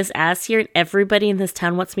biggest ass here and everybody in this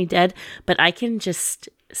town wants me dead, but I can just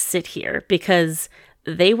sit here because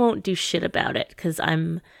they won't do shit about it because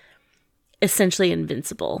I'm essentially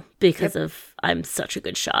invincible because of I'm such a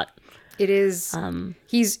good shot. It is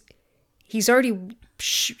he's already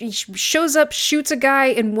he shows up, shoots a guy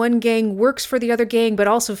in one gang, works for the other gang, but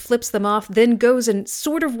also flips them off, then goes and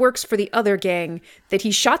sort of works for the other gang that he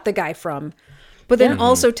shot the guy from, but then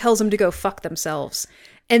also tells them to go fuck themselves,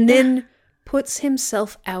 and then puts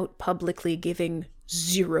himself out publicly giving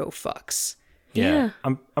zero fucks. Yeah.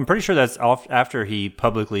 I'm pretty sure that's after he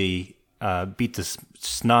publicly beat the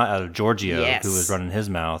snot out of Giorgio, who was running his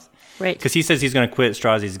mouth. Right. Because he says he's going to quit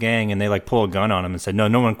Strozzi's gang, and they like pull a gun on him and say, no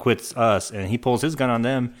one quits us. And he pulls his gun on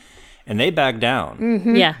them, and they back down.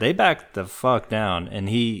 Mm-hmm. Yeah. They back the fuck down. And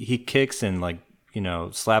he kicks and like,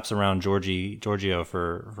 slaps around Giorgio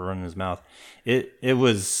for running his mouth. It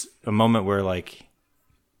was a moment where like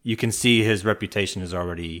you can see his reputation is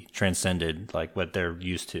already transcended like what they're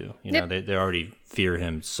used to. They already fear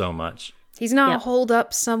him so much. He's not holed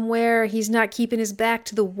up somewhere. He's not keeping his back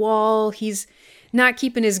to the wall. He's not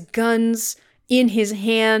keeping his guns in his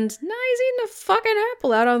hand. No, he's eating a fucking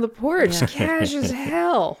apple out on the porch. Cash as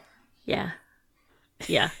hell. Yeah.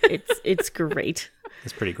 It's great.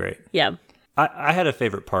 It's pretty great. Yeah. I had a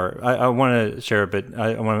favorite part. I want to share it, but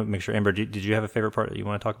I want to make sure, Amber, did you have a favorite part that you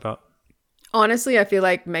want to talk about? Honestly, I feel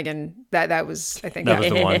like Megan, that was, I think that was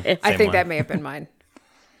the one. I think that may have been mine.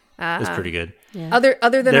 It's pretty good. Yeah.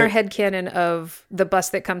 Other than our headcanon of the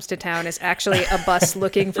bus that comes to town is actually a bus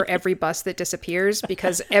looking for every bus that disappears,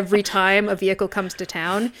 because every time a vehicle comes to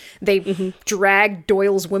town, they drag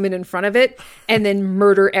Doyle's women in front of it and then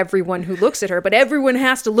murder everyone who looks at her. But everyone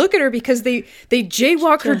has to look at her because they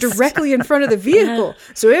jaywalk her directly in front of the vehicle.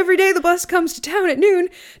 So every day the bus comes to town at noon,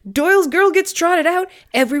 Doyle's girl gets trotted out,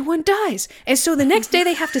 everyone dies. And so the next day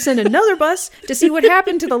they have to send another bus to see what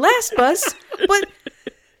happened to the last bus. But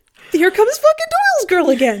here comes fucking Doyle's girl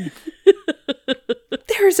again.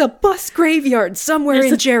 There's a bus graveyard somewhere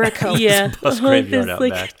in Jericho. Yeah. Bus graveyard there's out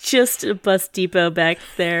like back. just a bus depot back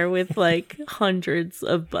there with like hundreds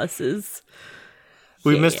of buses.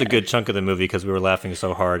 We missed a good chunk of the movie because we were laughing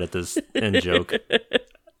so hard at this end joke.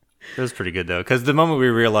 It was pretty good, though, because the moment we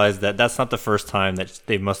realized that that's not the first time that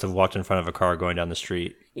they must have walked in front of a car going down the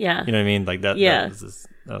street. Yeah. You know what I mean? Like that. Yeah.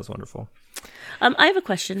 That was wonderful. I have a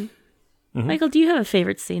question. Michael, do you have a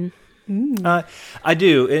favorite scene? I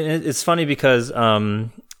do. It's funny because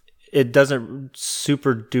it doesn't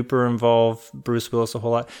super duper involve Bruce Willis a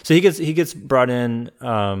whole lot. So he gets brought in.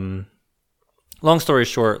 Long story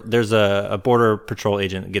short, there's a border patrol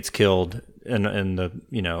agent that gets killed in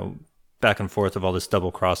the back and forth of all this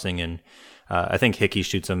double crossing, and I think Hickey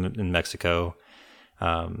shoots him in Mexico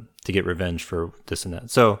to get revenge for this and that.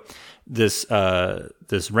 So this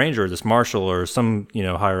ranger, this marshal, or some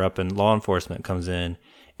higher up in law enforcement comes in.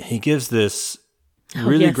 He gives this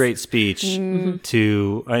really yes. great speech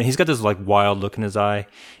to, he's got this like wild look in his eye.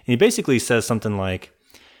 And he basically says something like,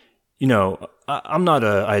 I'm not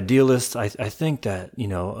an idealist. I think that,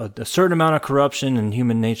 a certain amount of corruption in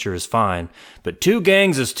human nature is fine, but 2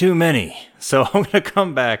 gangs is too many. So I'm going to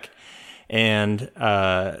come back and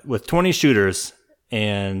with 20 shooters,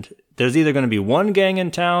 and there's either going to be 1 gang in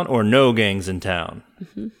town or no gangs in town.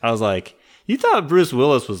 Mm-hmm. I was like, you thought Bruce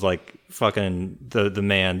Willis was like fucking the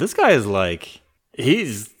man. This guy is like,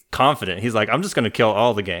 he's confident. He's like, I'm just going to kill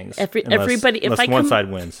all the gangs. Everybody, unless one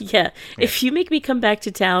side wins. Yeah. If you make me come back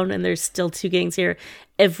to town and there's still 2 gangs here,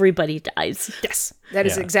 everybody dies. Yes, that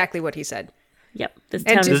is exactly what he said. Yep. This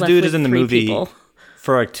dude is in the movie people.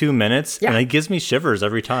 for like 2 minutes, and it gives me shivers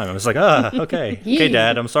every time. I was like, okay. Okay,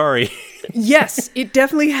 Dad, I'm sorry. Yes, it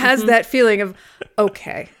definitely has that feeling of,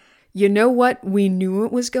 okay, you know what? We knew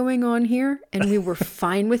what was going on here, and we were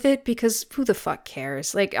fine with it because who the fuck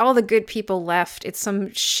cares? Like, all the good people left. It's some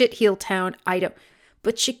shitheel town.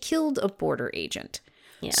 But you killed a border agent.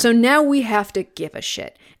 Yeah. So now we have to give a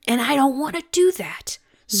shit. And I don't want to do that.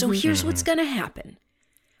 So here's what's going to happen.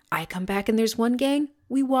 I come back and there's 1 gang.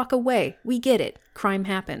 We walk away. We get it. Crime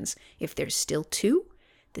happens. If there's still 2,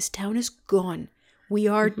 this town is gone. We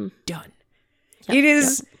are done. Yep, it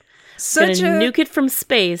is such a nuke it from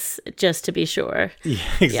space just to be sure. Yeah,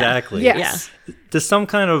 exactly. Yeah. Yes. Yeah. There's some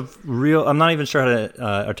kind of real, I'm not even sure how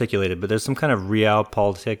to articulate it, but there's some kind of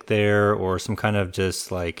realpolitik there, or some kind of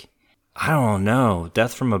just like, I don't know,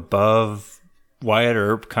 death from above, Wyatt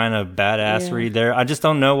Earp kind of badassery there. I just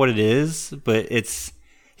don't know what it is, but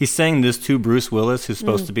he's saying this to Bruce Willis, who's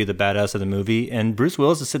supposed to be the badass of the movie, and Bruce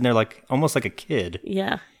Willis is sitting there like almost like a kid.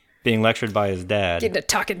 Yeah. Being lectured by his dad. Getting a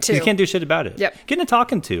talking to. He can't do shit about it. Yep. Getting a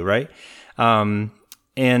talking to, right?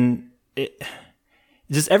 And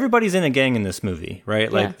just everybody's in a gang in this movie,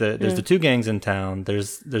 right? Like there's the 2 gangs in town.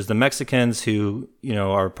 There's the Mexicans who,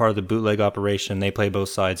 are part of the bootleg operation. They play both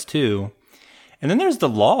sides too. And then there's the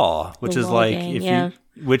law, which is like, gang,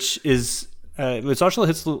 which is, which also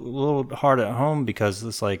hits a little hard at home because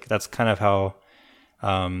it's like, that's kind of how,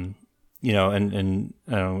 and I don't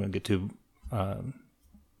want to get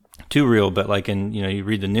too real, but like you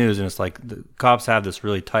read the news and it's like the cops have this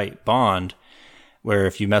really tight bond where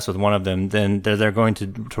if you mess with one of them, then they're going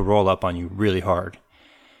to roll up on you really hard.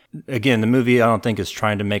 Again, the movie I don't think is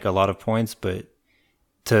trying to make a lot of points, but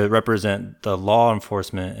to represent the law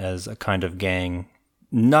enforcement as a kind of gang,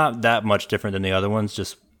 not that much different than the other ones,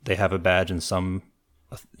 just they have a badge and some,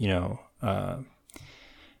 what do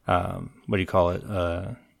you call it?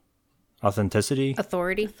 Authenticity?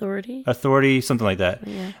 Authority, something like that.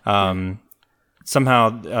 Yeah.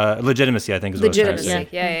 Somehow, legitimacy, I think is what I was trying to say.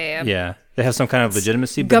 Yeah. Yeah. They have some kind of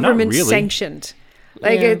legitimacy, but government not really. Sanctioned.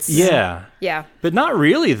 Like it's... Yeah. Yeah. But not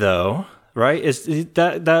really, though, right?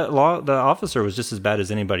 That officer was just as bad as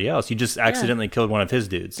anybody else. He just accidentally killed one of his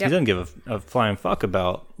dudes. Yep. He doesn't give a flying fuck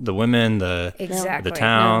about the women, the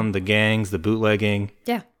town, the gangs, the bootlegging.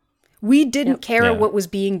 Yeah. We didn't care what was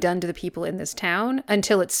being done to the people in this town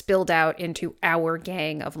until it spilled out into our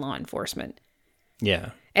gang of law enforcement. Yeah.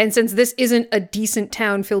 And since this isn't a decent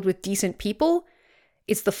town filled with decent people,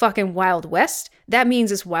 it's the fucking Wild West. That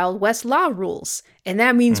means it's Wild West law rules. And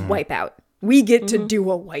that means wipeout. We get to do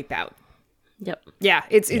a wipeout. Yep. Yeah,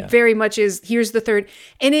 it very much is, here's the third.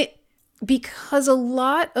 And because a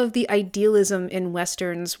lot of the idealism in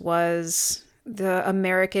Westerns was the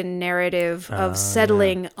American narrative of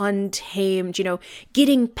settling untamed,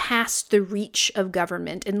 getting past the reach of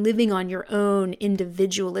government and living on your own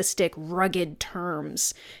individualistic, rugged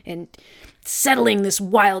terms and settling this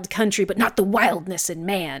wild country, but not the wildness in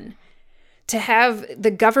man. To have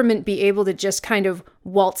the government be able to just kind of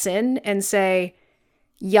waltz in and say,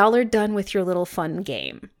 y'all are done with your little fun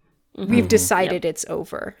game. We've decided it's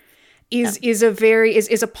over. Is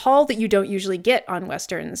a pall that you don't usually get on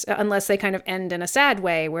Westerns unless they kind of end in a sad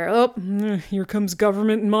way where, here comes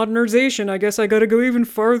government and modernization. I guess I got to go even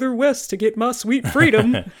farther west to get my sweet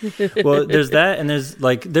freedom. Well, there's that, and there's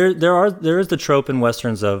like there is the trope in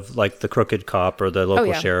Westerns of like the crooked cop or the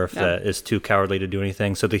local sheriff that is too cowardly to do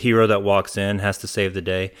anything. So the hero that walks in has to save the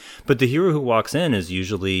day. But the hero who walks in is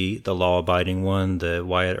usually the law-abiding one, the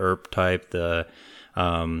Wyatt Earp type, the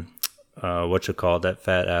that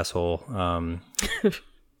fat asshole,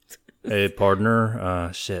 a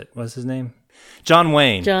partner, what's his name? John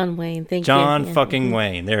Wayne. Thank you. John fucking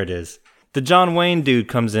Wayne. There it is. The John Wayne dude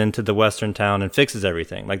comes into the Western town and fixes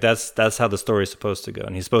everything. Like that's how the story is supposed to go.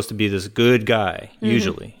 And he's supposed to be this good guy,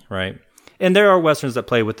 usually, right? And there are Westerns that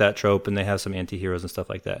play with that trope and they have some anti-heroes and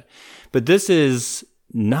stuff like that. But this is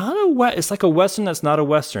not it's like a Western that's not a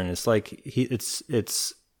Western. It's like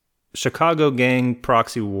it's Chicago gang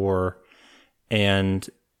proxy war. and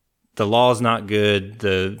the law's not good,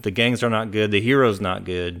 the gangs are not good, the hero's not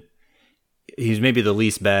good. He's maybe the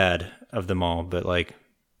least bad of them all, but like,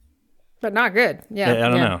 But not good. Yeah. I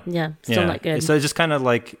don't know. Yeah, still not good. So it's just kind of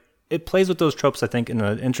like, it plays with those tropes, I think, in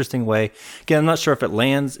an interesting way. Again, I'm not sure if it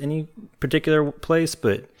lands any particular place,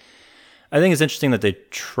 but I think it's interesting that they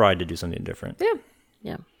tried to do something different. Yeah.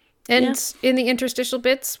 Yeah. And in the interstitial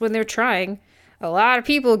bits, when they're trying, a lot of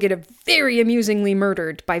people get very amusingly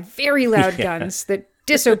murdered by very loud guns that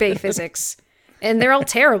disobey physics. And they're all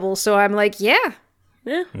terrible. So I'm like, yeah,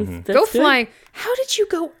 Yeah. go That's good. flying. How did you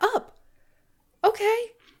go up? Okay.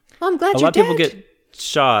 Well, I'm glad A you're lot of people dead. get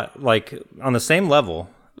shot like on the same level,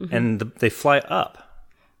 and they fly up.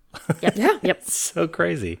 Yep. Yeah. Yep. So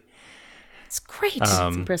crazy. It's great. It's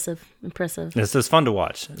impressive. It's just fun to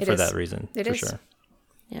watch for is. that reason, It for is. sure.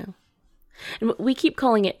 Yeah. And we keep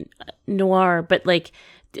calling it noir, but like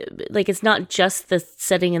it's not just the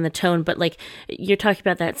setting and the tone, but like you're talking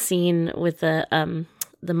about that scene with the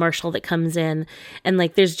marshal that comes in, and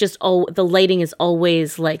like there's just the lighting is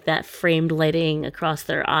always like that framed lighting across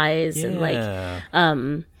their eyes, and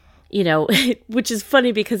like you know, which is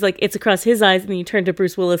funny because like it's across his eyes, and then you turn to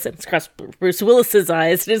Bruce Willis and it's across Bruce Willis's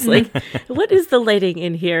eyes, and it's like, what is the lighting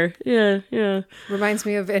in here? Yeah. Reminds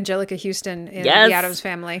me of Angelica Houston in Yes. The Addams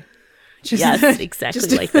Family. Just, Yes, exactly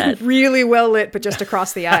just like that. Really well lit, but just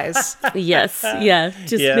across the eyes. Yes, yeah,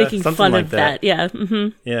 just Yeah, making something fun like of that. that. Yeah,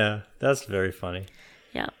 Yeah, that's very funny.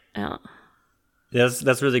 yeah. Yeah,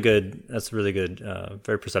 that's really good. That's really good.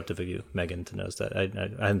 Very perceptive of you, Megan, to notice that. I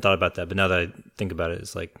hadn't thought about that, but now that I think about it,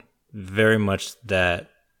 it's like very much that.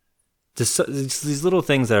 Just these little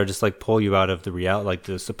things that are just like pull you out of the like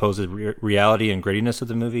the supposed reality and grittiness of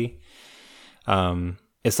the movie.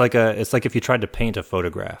 It's like if you tried to paint a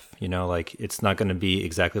photograph, you know, like it's not going to be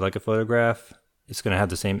exactly like a photograph. It's going to have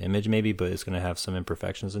the same image maybe, but it's going to have some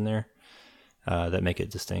imperfections in there that make it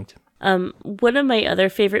distinct. One of my other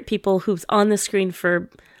favorite people who's on the screen for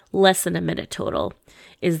less than a minute total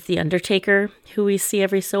is the Undertaker, who we see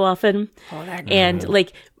every so often. And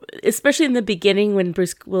like, especially in the beginning when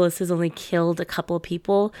Bruce Willis has only killed a couple of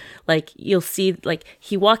people, like you'll see, like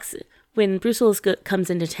when Bruce Willis comes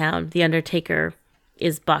into town, the Undertaker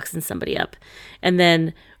is boxing somebody up, and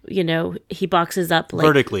then you know he boxes up like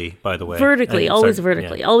Vertically, by the way. always Sorry,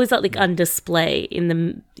 vertically, yeah. always like on display in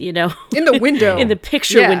the In the window. in the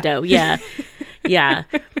picture Yeah. window. Yeah. Yeah.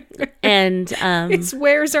 And It's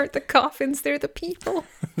wares aren't the coffins, they're the people.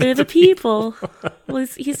 they're the people. Well,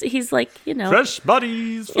 he's like, you know, Fresh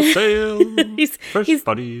bodies for sale. he's Fresh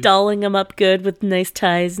bodies. dolling them up good with nice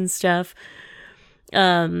ties and stuff.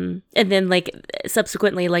 And then like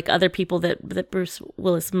subsequently, like other people that Bruce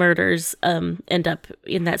Willis murders end up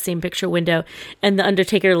in that same picture window, and the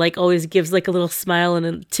Undertaker like always gives like a little smile and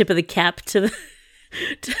a tip of the cap to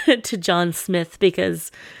to John Smith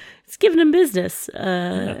because it's giving him business.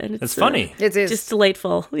 And It's funny. It is. just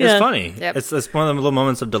delightful. Yeah. It's funny. Yep. It's one of the little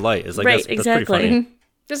moments of delight. It's like Right, that's exactly. pretty funny.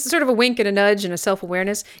 Just sort of a wink and a nudge and a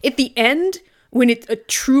self-awareness. At the end, when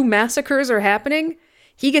true massacres are happening,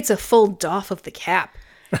 he gets a full doff of the cap.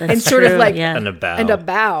 And sort of true, like yeah. And a bow. and a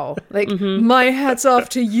bow. Like, my hat's off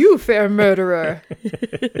to you, fair murderer.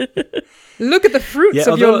 Look at the fruits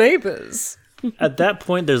Yeah, of your although- labors. At that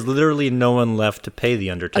point, there's literally no one left to pay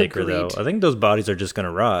the Undertaker, though. Agreed. I think those bodies are just going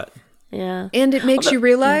to rot. Yeah. And it makes you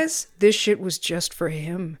realize this shit was just for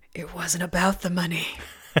him. It wasn't about the money.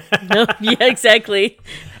 No, yeah, exactly.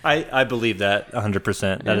 I believe that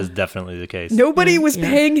 100%. That is definitely the case. Nobody was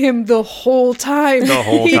paying him the whole time. The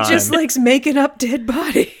whole He time. just likes making up dead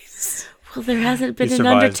bodies. Well, there hasn't been He an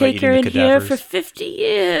survives by Undertaker eating in the here cadavers. for 50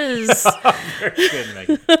 years. Very good,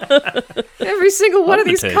 Megan. Every single one of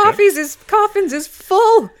these Undertaker. coffins is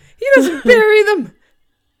full. He doesn't bury them.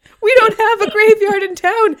 We don't have a graveyard in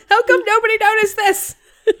town. How come nobody noticed this?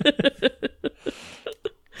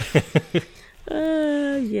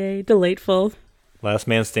 Yay, delightful. Last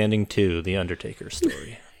Man Standing 2, The Undertaker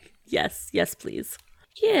story. Yes, please.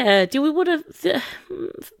 Yeah, do we want to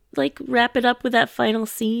like wrap it up with that final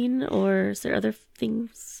scene, or is there other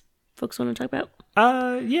things folks want to talk about?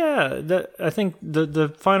 Yeah. I think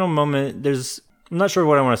the final moment, I'm not sure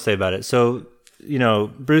what I want to say about it. So, you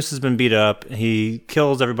know, Bruce has been beat up. He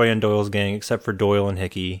kills everybody in Doyle's gang except for Doyle and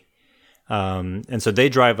Hickey. And so they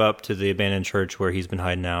drive up to the abandoned church where he's been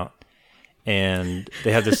hiding out. And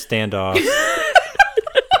they have this standoff.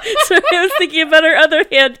 Sorry, I was thinking about our other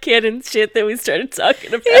hand cannon shit that we started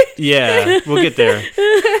talking about. Yeah, we'll get there.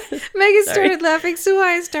 Megan started laughing, so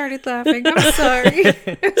I started laughing. I'm sorry.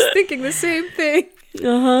 I was thinking the same thing.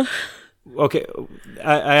 Uh-huh. Okay,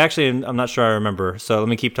 I actually, I'm not sure I remember. So let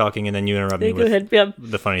me keep talking and then you interrupt me Go with ahead. Yeah.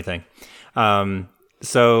 the funny thing.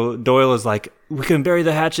 so Doyle is like, we can bury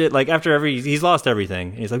the hatchet. Like after he's lost everything.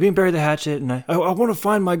 And he's like, we can bury the hatchet, and I want to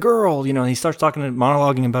find my girl. You know, and he starts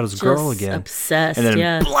monologuing about his girl again. Obsessed. And then,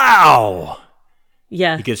 yeah. blow!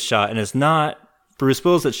 Yeah. He gets shot, and it's not Bruce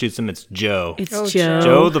Willis that shoots him. It's Joe. It's Oh, Joe.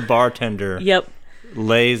 Joe, the bartender. Yep.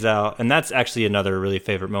 Lays out, and that's actually another really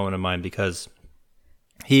favorite moment of mine because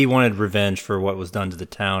he wanted revenge for what was done to the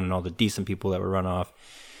town and all the decent people that were run off.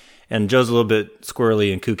 And Joe's a little bit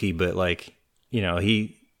squirrely and kooky, but like, you know,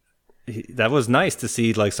 he that was nice to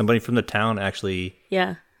see like somebody from the town actually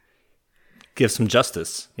Yeah. give some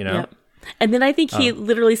justice, you know. Yep. And then I think he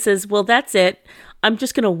literally says, "Well, that's it. I'm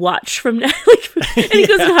just gonna watch from now." Like, and he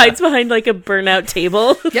goes and hides behind like a burnout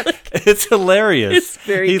table. Yep. It's hilarious. It's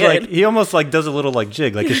very He's good. like he almost like does a little like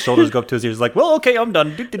jig, like his shoulders go up to his ears, like, well, okay, I'm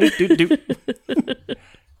done. Doot, doot, doot, doot, doot.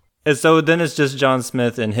 And so then it's just John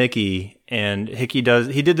Smith and Hickey, and Hickey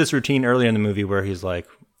did this routine earlier in the movie where he's like,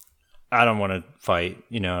 I don't want to fight,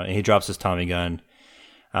 you know, and he drops his Tommy gun.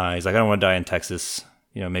 He's like, I don't want to die in Texas,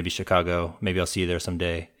 you know, maybe Chicago, maybe I'll see you there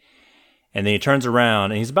someday. And then he turns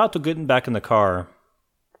around and he's about to get back in the car,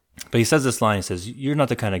 but he says this line, he says, you're not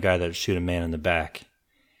the kind of guy that would shoot a man in the back.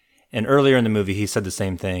 And earlier in the movie, he said the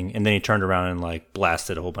same thing, and then he turned around and like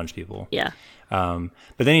blasted a whole bunch of people. Yeah. But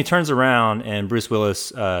then he turns around and Bruce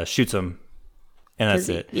Willis shoots him, and that's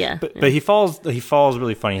it. Yeah. But he falls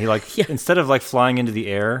really funny. He like instead of like flying into the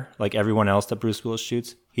air like everyone else that Bruce Willis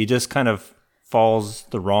shoots, he just kind of falls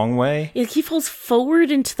the wrong way. Yeah, he falls forward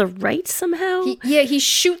and to the right somehow. He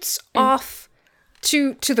shoots off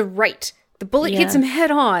to the right. The bullet hits him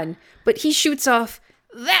head on, but he shoots off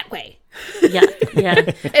that way. Yeah.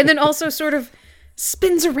 Yeah. And then also sort of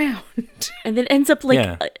spins around. And then ends up like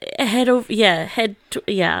Yeah. head over. Yeah.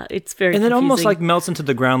 It's very. And then almost confusing. like melts into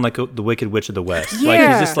the ground like the Wicked Witch of the West. Yeah, Like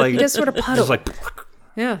he's just like he just sort of puddle. just like.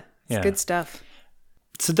 Yeah, it's Yeah. good stuff.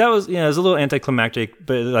 So that was, it was a little anticlimactic,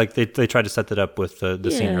 but like they tried to set that up with the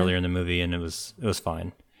scene Yeah. earlier in the movie, and it was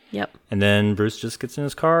fine. Yep. And then Bruce just gets in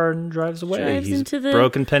his car and drives away. Drives He's into the-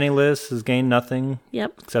 broken, penniless, has gained nothing.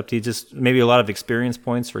 Yep. Except he just maybe a lot of experience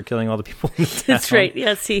points for killing all the people in the town. That's right.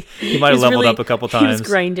 Yes, he might have he's leveled up a couple He was times.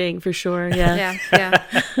 grinding for sure. Yeah. Yeah.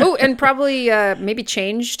 Oh, and probably maybe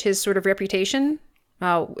changed his sort of reputation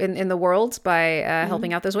in the world by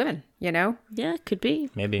helping out those women. You know, Yeah, could be.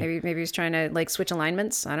 Maybe. maybe he's trying to like switch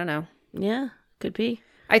alignments. I don't know. Yeah, could be.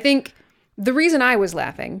 I think the reason I was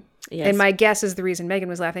laughing, Yes. and my guess is the reason Megan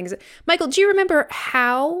was laughing, is that, Michael, do you remember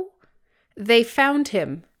how they found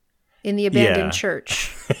him in the abandoned Yeah.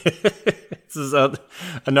 church? This is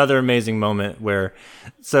another amazing moment where,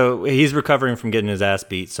 so he's recovering from getting his ass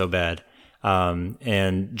beat so bad.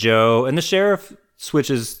 And Joe and the sheriff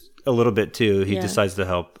switches a little bit too. He Yeah. decides to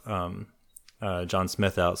help John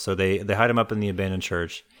Smith out. So they hide him up in the abandoned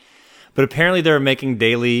church. But apparently they're making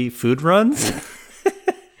daily food runs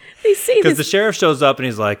They say because this. the sheriff shows up and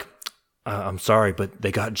he's like, I'm sorry, but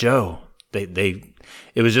they got Joe.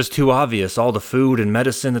 It was just too obvious. All the food and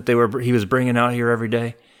medicine that he was bringing out here every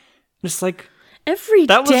day. It's like, Every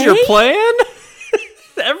that was day? your plan?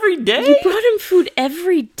 Every day? You brought him food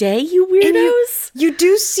every day, you weirdos. You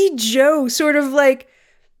do see Joe sort of like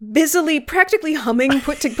busily, practically humming,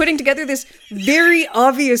 putting together this very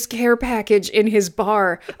obvious care package in his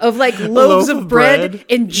bar of like loaves loaf of of bread bread.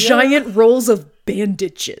 and giant rolls of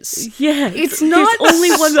bandages. Yeah, It's not There's only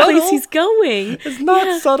one subtle. place he's going. It's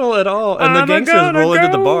not subtle at all. And the I'm gangsters gonna roll into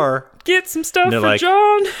the go bar. Get some stuff And they're for like-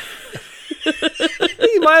 John.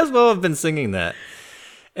 He might as well have been singing that.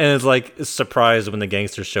 And it's like surprised when the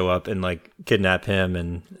gangsters show up and like kidnap him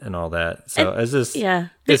and all that. So it's just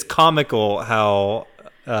it's comical how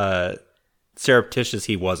surreptitious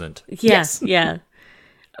he wasn't. Yes, yeah.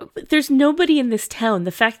 There's nobody in this town.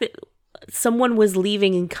 The fact that someone was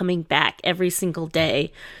leaving and coming back every single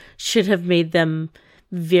day should have made them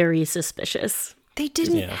very suspicious. They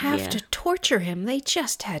didn't Yeah. have Yeah. to torture him. They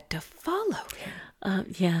just had to follow him.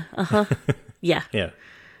 Yeah. Uh-huh. Yeah. Yeah.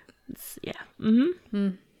 Yeah.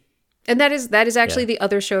 And that is actually Yeah. the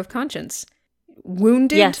other show of conscience.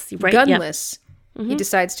 Wounded, Yes, right, yep. gunless, he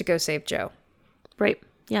decides to go save Joe. Right.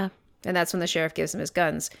 Yeah. And that's when the sheriff gives him his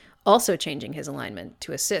guns, also changing his alignment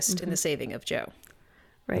to assist in the saving of Joe.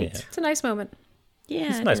 Right. Yeah. It's a nice moment. Yeah.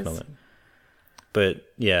 It's a it nice is. moment. But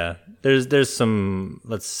yeah, there's some,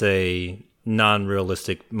 let's say,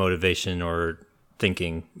 non-realistic motivation or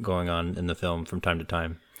thinking going on in the film from time to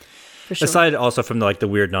time. For sure. Aside also from the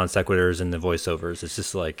weird non sequiturs and the voiceovers, it's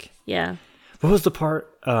just like, Yeah. what was the part?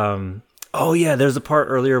 Oh yeah, there's a part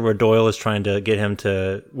earlier where Doyle is trying to get him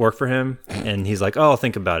to work for him, and he's like, "Oh, I'll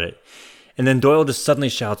think about it." And then Doyle just suddenly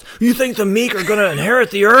shouts, "You think the meek are gonna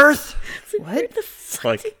inherit the earth?" What the fuck?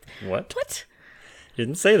 Like what? What?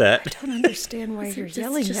 Didn't say that. I don't understand why you're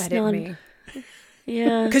yelling that at me.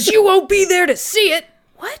 Yeah. Because you won't be there to see it.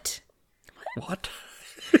 What? What?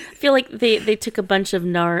 I feel like they took a bunch of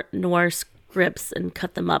noir scripts and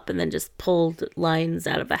cut them up and then just pulled lines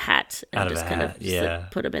out of a hat and just kind of just, like,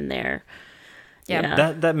 put them in there.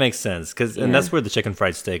 Yeah. That makes sense. And that's where the chicken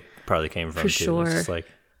fried steak probably came from, For too. sure. It's just like,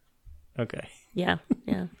 okay. Yeah.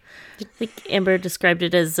 I think Amber described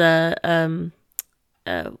it as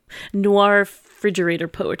noir refrigerator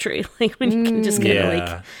poetry. Like when you can just kind of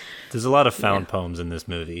like... There's a lot of found poems in this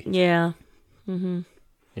movie. Yeah. Mm-hmm.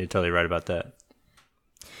 You're totally right about that.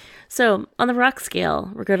 So, on the rock scale,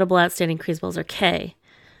 regrettable, outstanding, crazeballs, or K,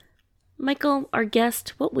 Michael, our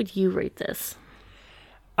guest, what would you rate this?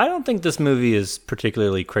 I don't think this movie is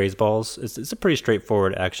particularly crazeballs. It's a pretty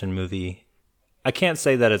straightforward action movie. I can't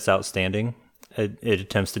say that it's outstanding. It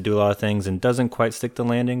attempts to do a lot of things and doesn't quite stick the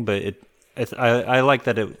landing, but I like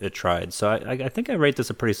that it tried. So I think I rate this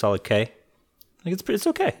a pretty solid K. Like it's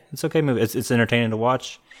okay. It's okay movie. It's entertaining to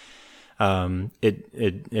watch.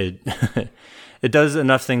 It it does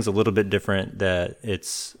enough things a little bit different that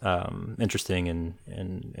it's interesting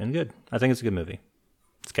and good. I think it's a good movie.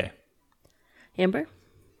 It's okay. Amber?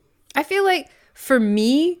 I feel like for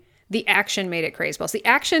me, the action made it crazeballs. The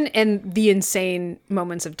action and the insane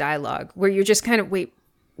moments of dialogue where you're just kind of, wait,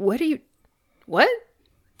 what?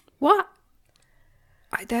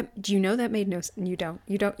 Do you know that made no sense? You don't.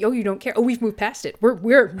 Oh, you don't care. Oh, we've moved past it.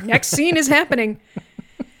 We're next scene is happening.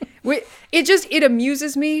 It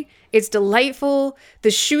amuses me. It's delightful.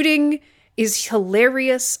 The shooting is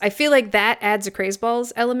hilarious. I feel like that adds a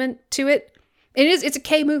crazeballs element to it. It's a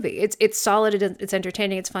K movie. It's solid. It's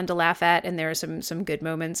entertaining. It's fun to laugh at, and there are some good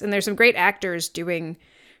moments, and there's some great actors doing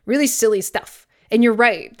really silly stuff. And you're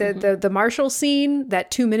right. The Marshall scene,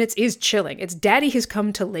 that 2 minutes, is chilling. It's Daddy has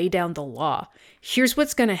come to lay down the law. Here's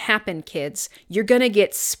what's gonna happen, kids. You're gonna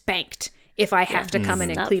get spanked if I have to come in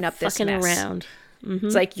and clean up this mess. Around. Mm-hmm.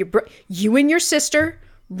 It's like you and your sister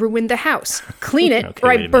ruined the house. Clean it,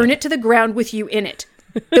 or I burn it to the ground with you in it.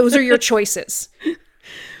 Those are your choices.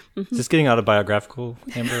 Is this getting autobiographical,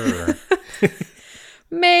 Amber? Or?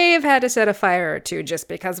 May have had to set a fire or two just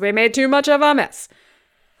because we made too much of a mess.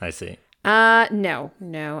 I see. No,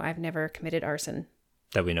 I've never committed arson.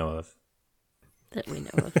 That we know of. That we know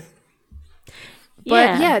of.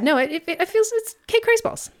 But no, it feels it's K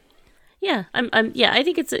crazeballs. Yeah, I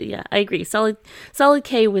think it's I agree. Solid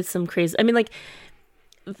K with some crazy. I mean, like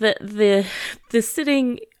the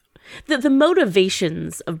sitting. The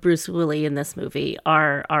motivations of Bruce Willis in this movie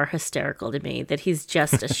are hysterical to me. That he's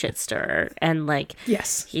just a shit stirrer and like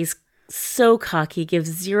yes, he's so cocky, gives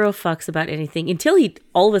zero fucks about anything until he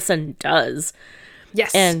all of a sudden does.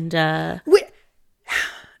 Yes, and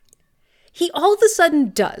he all of a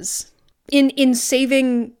sudden does in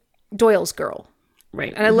saving Doyle's girl.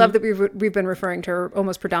 Right, and I love that we've been referring to her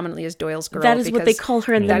almost predominantly as Doyle's girl. That is what they call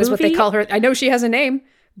her in the movie. That is what they call her. I know she has a name.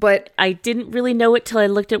 But I didn't really know it till I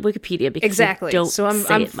looked at Wikipedia because exactly. So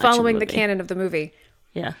I'm following the canon of the movie.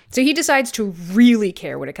 Yeah. So he decides to really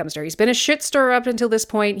care when it comes to her. He's been a shit stirrer up until this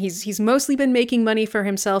point. He's mostly been making money for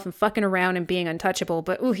himself and fucking around and being untouchable.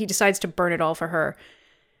 But he decides to burn it all for her.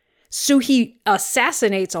 So he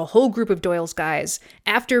assassinates a whole group of Doyle's guys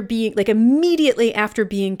after being immediately after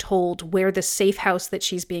being told where the safe house that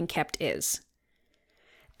she's being kept is.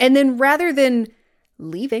 And then rather than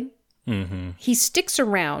leaving. Mm-hmm. He sticks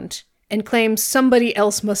around and claims somebody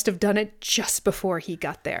else must have done it just before he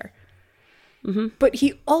got there. Mm-hmm. But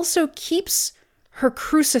he also keeps her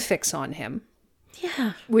crucifix on him.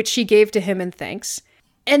 Yeah. Which she gave to him in thanks.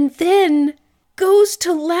 And then goes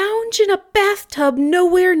to lounge in a bathtub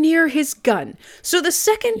nowhere near his gun. So the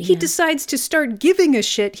second he decides to start giving a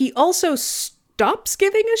shit, he also stops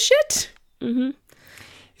giving a shit. Mm-hmm.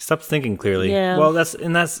 Stops thinking clearly. Yeah. Well, that's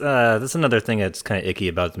another thing that's kind of icky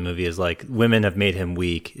about the movie is like women have made him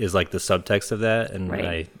weak is like the subtext of that, and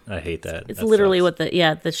I hate that. It's that literally sucks.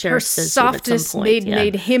 what the sheriff says. Her softness at some point.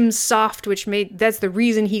 made him soft, which that's the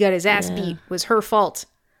reason he got his ass beat was her fault.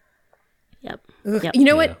 Yep. You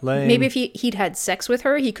know what? Lame. Maybe if he'd had sex with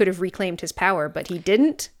her, he could have reclaimed his power, but he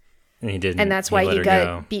didn't. And he didn't. And that's why he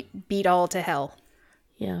got beat all to hell.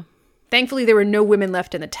 Yeah. Thankfully, there were no women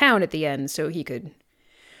left in the town at the end, so he could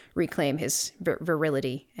reclaim his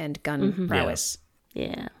virility and gun prowess.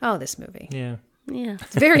 Yeah. Oh, this movie. Yeah. Yeah.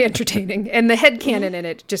 It's very entertaining, and the headcanon in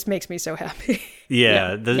it just makes me so happy.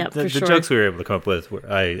 Yeah. Yep. The Sure. jokes we were able to come up with,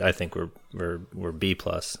 I think were B+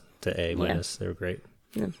 to A-. They were great.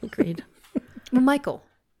 Yeah, agreed. Well, Michael,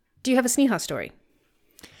 do you have a Sneha story?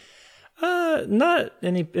 Not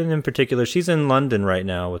any in particular. She's in London right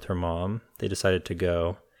now with her mom. They decided to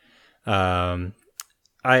go.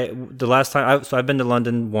 the last time I've been to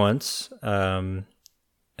London once. I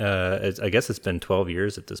guess it's been 12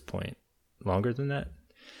 years at this point, longer than that.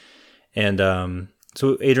 And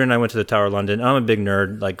so Adrian and I went to the Tower of London. I'm a big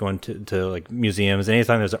nerd, like going to like museums.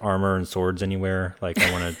 Anytime there's armor and swords anywhere, like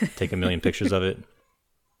I want to take a million pictures of it.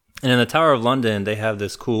 And in the Tower of London, they have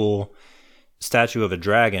this cool statue of a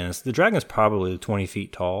dragon. The dragon's probably 20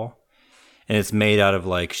 feet tall, and it's made out of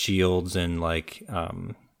like shields and like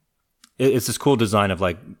it's this cool design of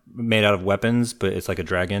like made out of weapons, but it's like a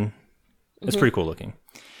dragon. It's pretty cool looking.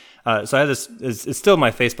 So I have this. It's still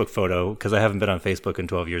my Facebook photo because I haven't been on Facebook in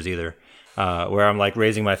 12 years either. Where I'm like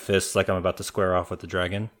raising my fists like I'm about to square off with the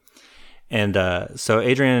dragon. And so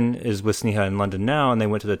Adrian is with Sneha in London now, and they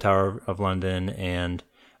went to the Tower of London, and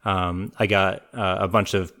I got a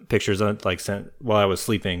bunch of pictures like sent while I was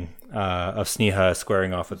sleeping of Sneha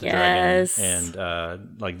squaring off with the dragon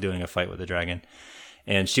and like doing a fight with the dragon.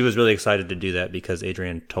 And she was really excited to do that because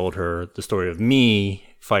Adrian told her the story of me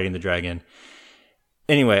fighting the dragon.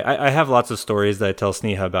 Anyway, I have lots of stories that I tell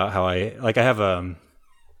Sneha about how I have a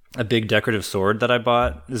big decorative sword that I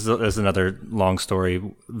bought. This is another long story.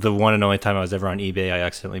 The one and only time I was ever on eBay, I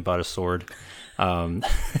accidentally bought a sword. Yeah.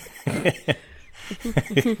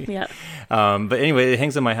 But anyway, it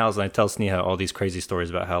hangs in my house, and I tell Sneha all these crazy stories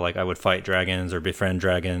about how like I would fight dragons or befriend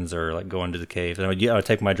dragons or like go into the cave. And I would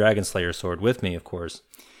take my Dragon Slayer sword with me, of course.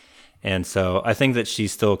 And so I think that she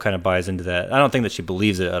still kind of buys into that. I don't think that she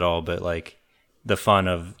believes it at all, but like the fun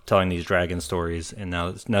of telling these dragon stories. And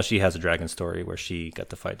now she has a dragon story where she got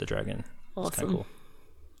to fight the dragon. Awesome. It's kind of cool.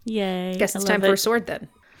 Yay. Guess it's time for a sword then.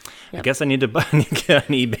 Yep. I guess I need to get on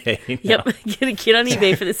eBay now. Yep, get on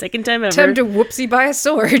eBay for the second time ever. Time to whoopsie buy a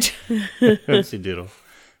sword. Whoopsie doodle.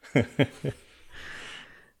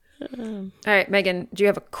 All right, Megan, do you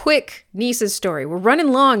have a quick niece's story? We're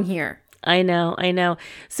running long here. I know.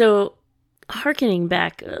 So, hearkening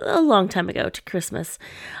back a long time ago to Christmas,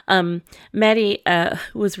 Maddie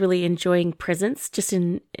was really enjoying presents just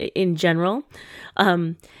in general,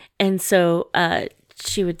 and so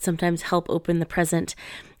she would sometimes help open the present.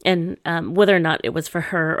 And whether or not it was for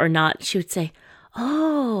her or not, she would say,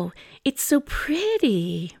 "Oh, it's so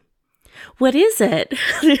pretty. What is it?"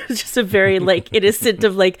 It was just a very like innocent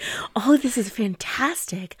of like, "Oh, this is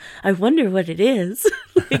fantastic. I wonder what it is."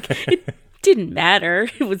 Like it didn't matter.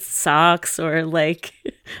 It was socks or like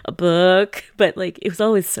a book, but like it was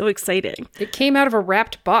always so exciting. It came out of a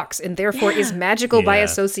wrapped box and therefore is magical by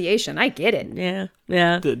association. I get it.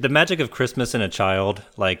 Yeah. The magic of Christmas in a child,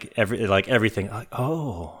 like everything. Like,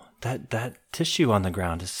 oh, that tissue on the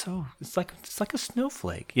ground is it's like a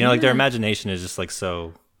snowflake. You know, like their imagination is just like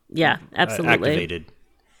so. Yeah, absolutely activated.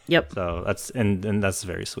 Yep. So that's and that's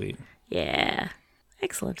very sweet. Yeah.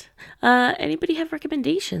 Excellent. Anybody have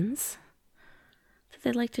recommendations that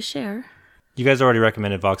they'd like to share? You guys already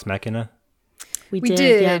recommended Vox Machina. We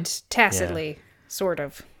did yeah. tacitly, sort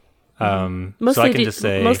of. Mostly so I can just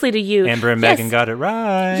say, mostly to you. Amber and Megan got it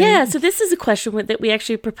right. Yeah, so this is a question that we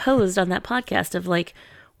actually proposed on that podcast of like,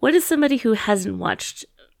 what does somebody who hasn't watched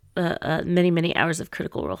many hours of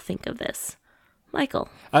Critical Role think of this? Michael.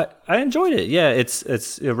 I enjoyed it. Yeah,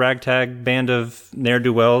 it's a ragtag band of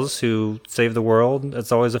ne'er-do-wells who save the world.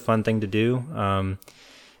 It's always a fun thing to do.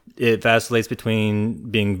 It vacillates between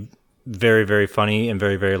being very, very funny and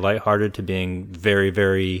very, very lighthearted to being very,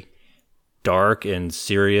 very dark and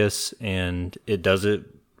serious, and it does it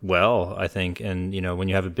well, I think. And, you know, when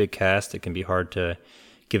you have a big cast, it can be hard to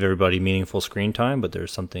give everybody meaningful screen time, but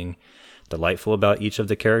there's something delightful about each of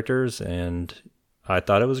the characters, and I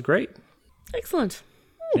thought it was great. Excellent.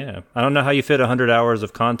 Yeah. I don't know how you fit 100 hours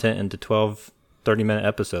of content into 12 30-minute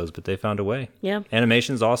episodes, but they found a way. Yeah.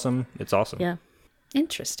 Animation's awesome. It's awesome. Yeah.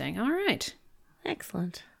 Interesting. All right.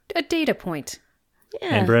 Excellent. A data point.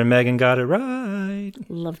 Yeah. Amber and Megan got it right.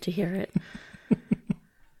 Love to hear it.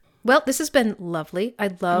 Well, this has been lovely.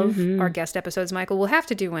 I love our guest episodes, Michael. We'll have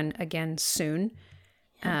to do one again soon.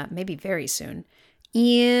 Maybe very soon.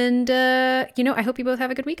 And, I hope you both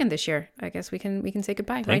have a good weekend this year. I guess we can say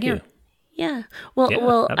goodbye Thank you. here. Yeah.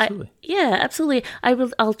 Well, absolutely. Absolutely.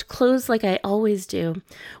 I'll close like I always do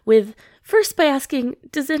with first by asking,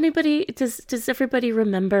 does everybody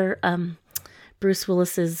remember Bruce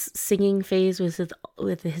Willis's singing phase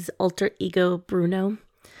with his alter ego Bruno?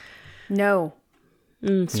 No.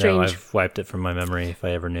 Strange. No, I've wiped it from my memory if I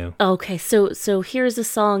ever knew. Okay, so here's a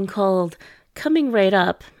song called Coming Right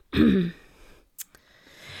Up.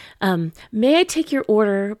 May I take your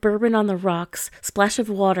order, bourbon on the rocks, splash of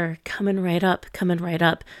water, coming right up.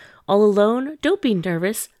 All alone? Don't be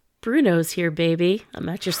nervous. Bruno's here, baby. I'm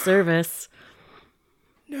at your service.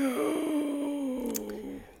 No.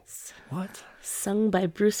 What? Sung by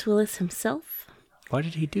Bruce Willis himself. Why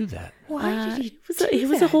did he do that? Why did he It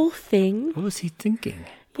was a whole thing. What was he thinking?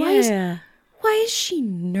 Why is she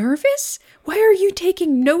nervous? Why are you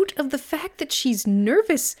taking note of the fact that she's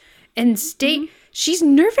nervous and state she's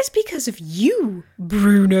nervous because of you,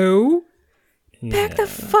 Bruno? Back the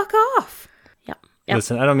fuck off. Yep.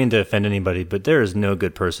 Listen, I don't mean to offend anybody, but there is no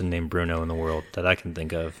good person named Bruno in the world that I can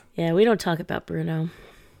think of. Yeah, we don't talk about Bruno.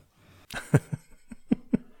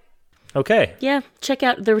 Okay. Yeah, check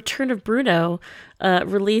out The Return of Bruno,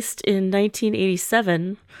 released in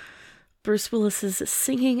 1987. Bruce Willis's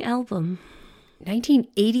singing album.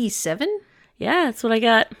 1987? Yeah, that's what I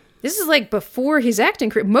got. This is like before his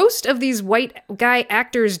acting career. Most of these white guy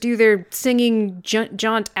actors do their singing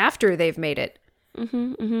jaunt after they've made it.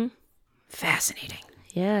 Fascinating.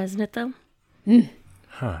 Yeah, isn't it though?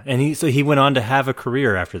 Huh. And he went on to have a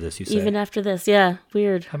career after this, you say? Even after this, yeah,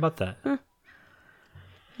 weird. How about that?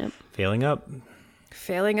 Yep. Failing up.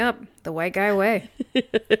 Failing up the white guy way.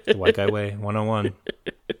 The white guy way 101.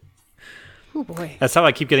 Oh boy. That's how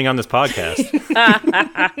I keep getting on this podcast.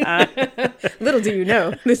 Little do you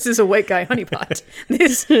know, this is a white guy honeypot.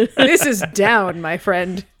 This is down, my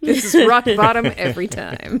friend. This is rock bottom every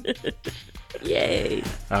time. Yay.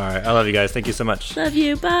 All right. I love you guys. Thank you so much. Love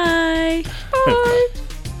you. Bye. Bye.